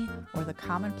me or the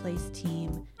Commonplace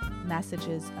team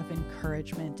messages of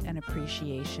encouragement and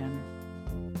appreciation.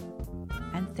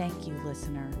 And thank you,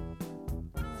 listener.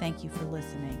 Thank you for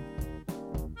listening.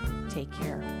 Take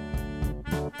care.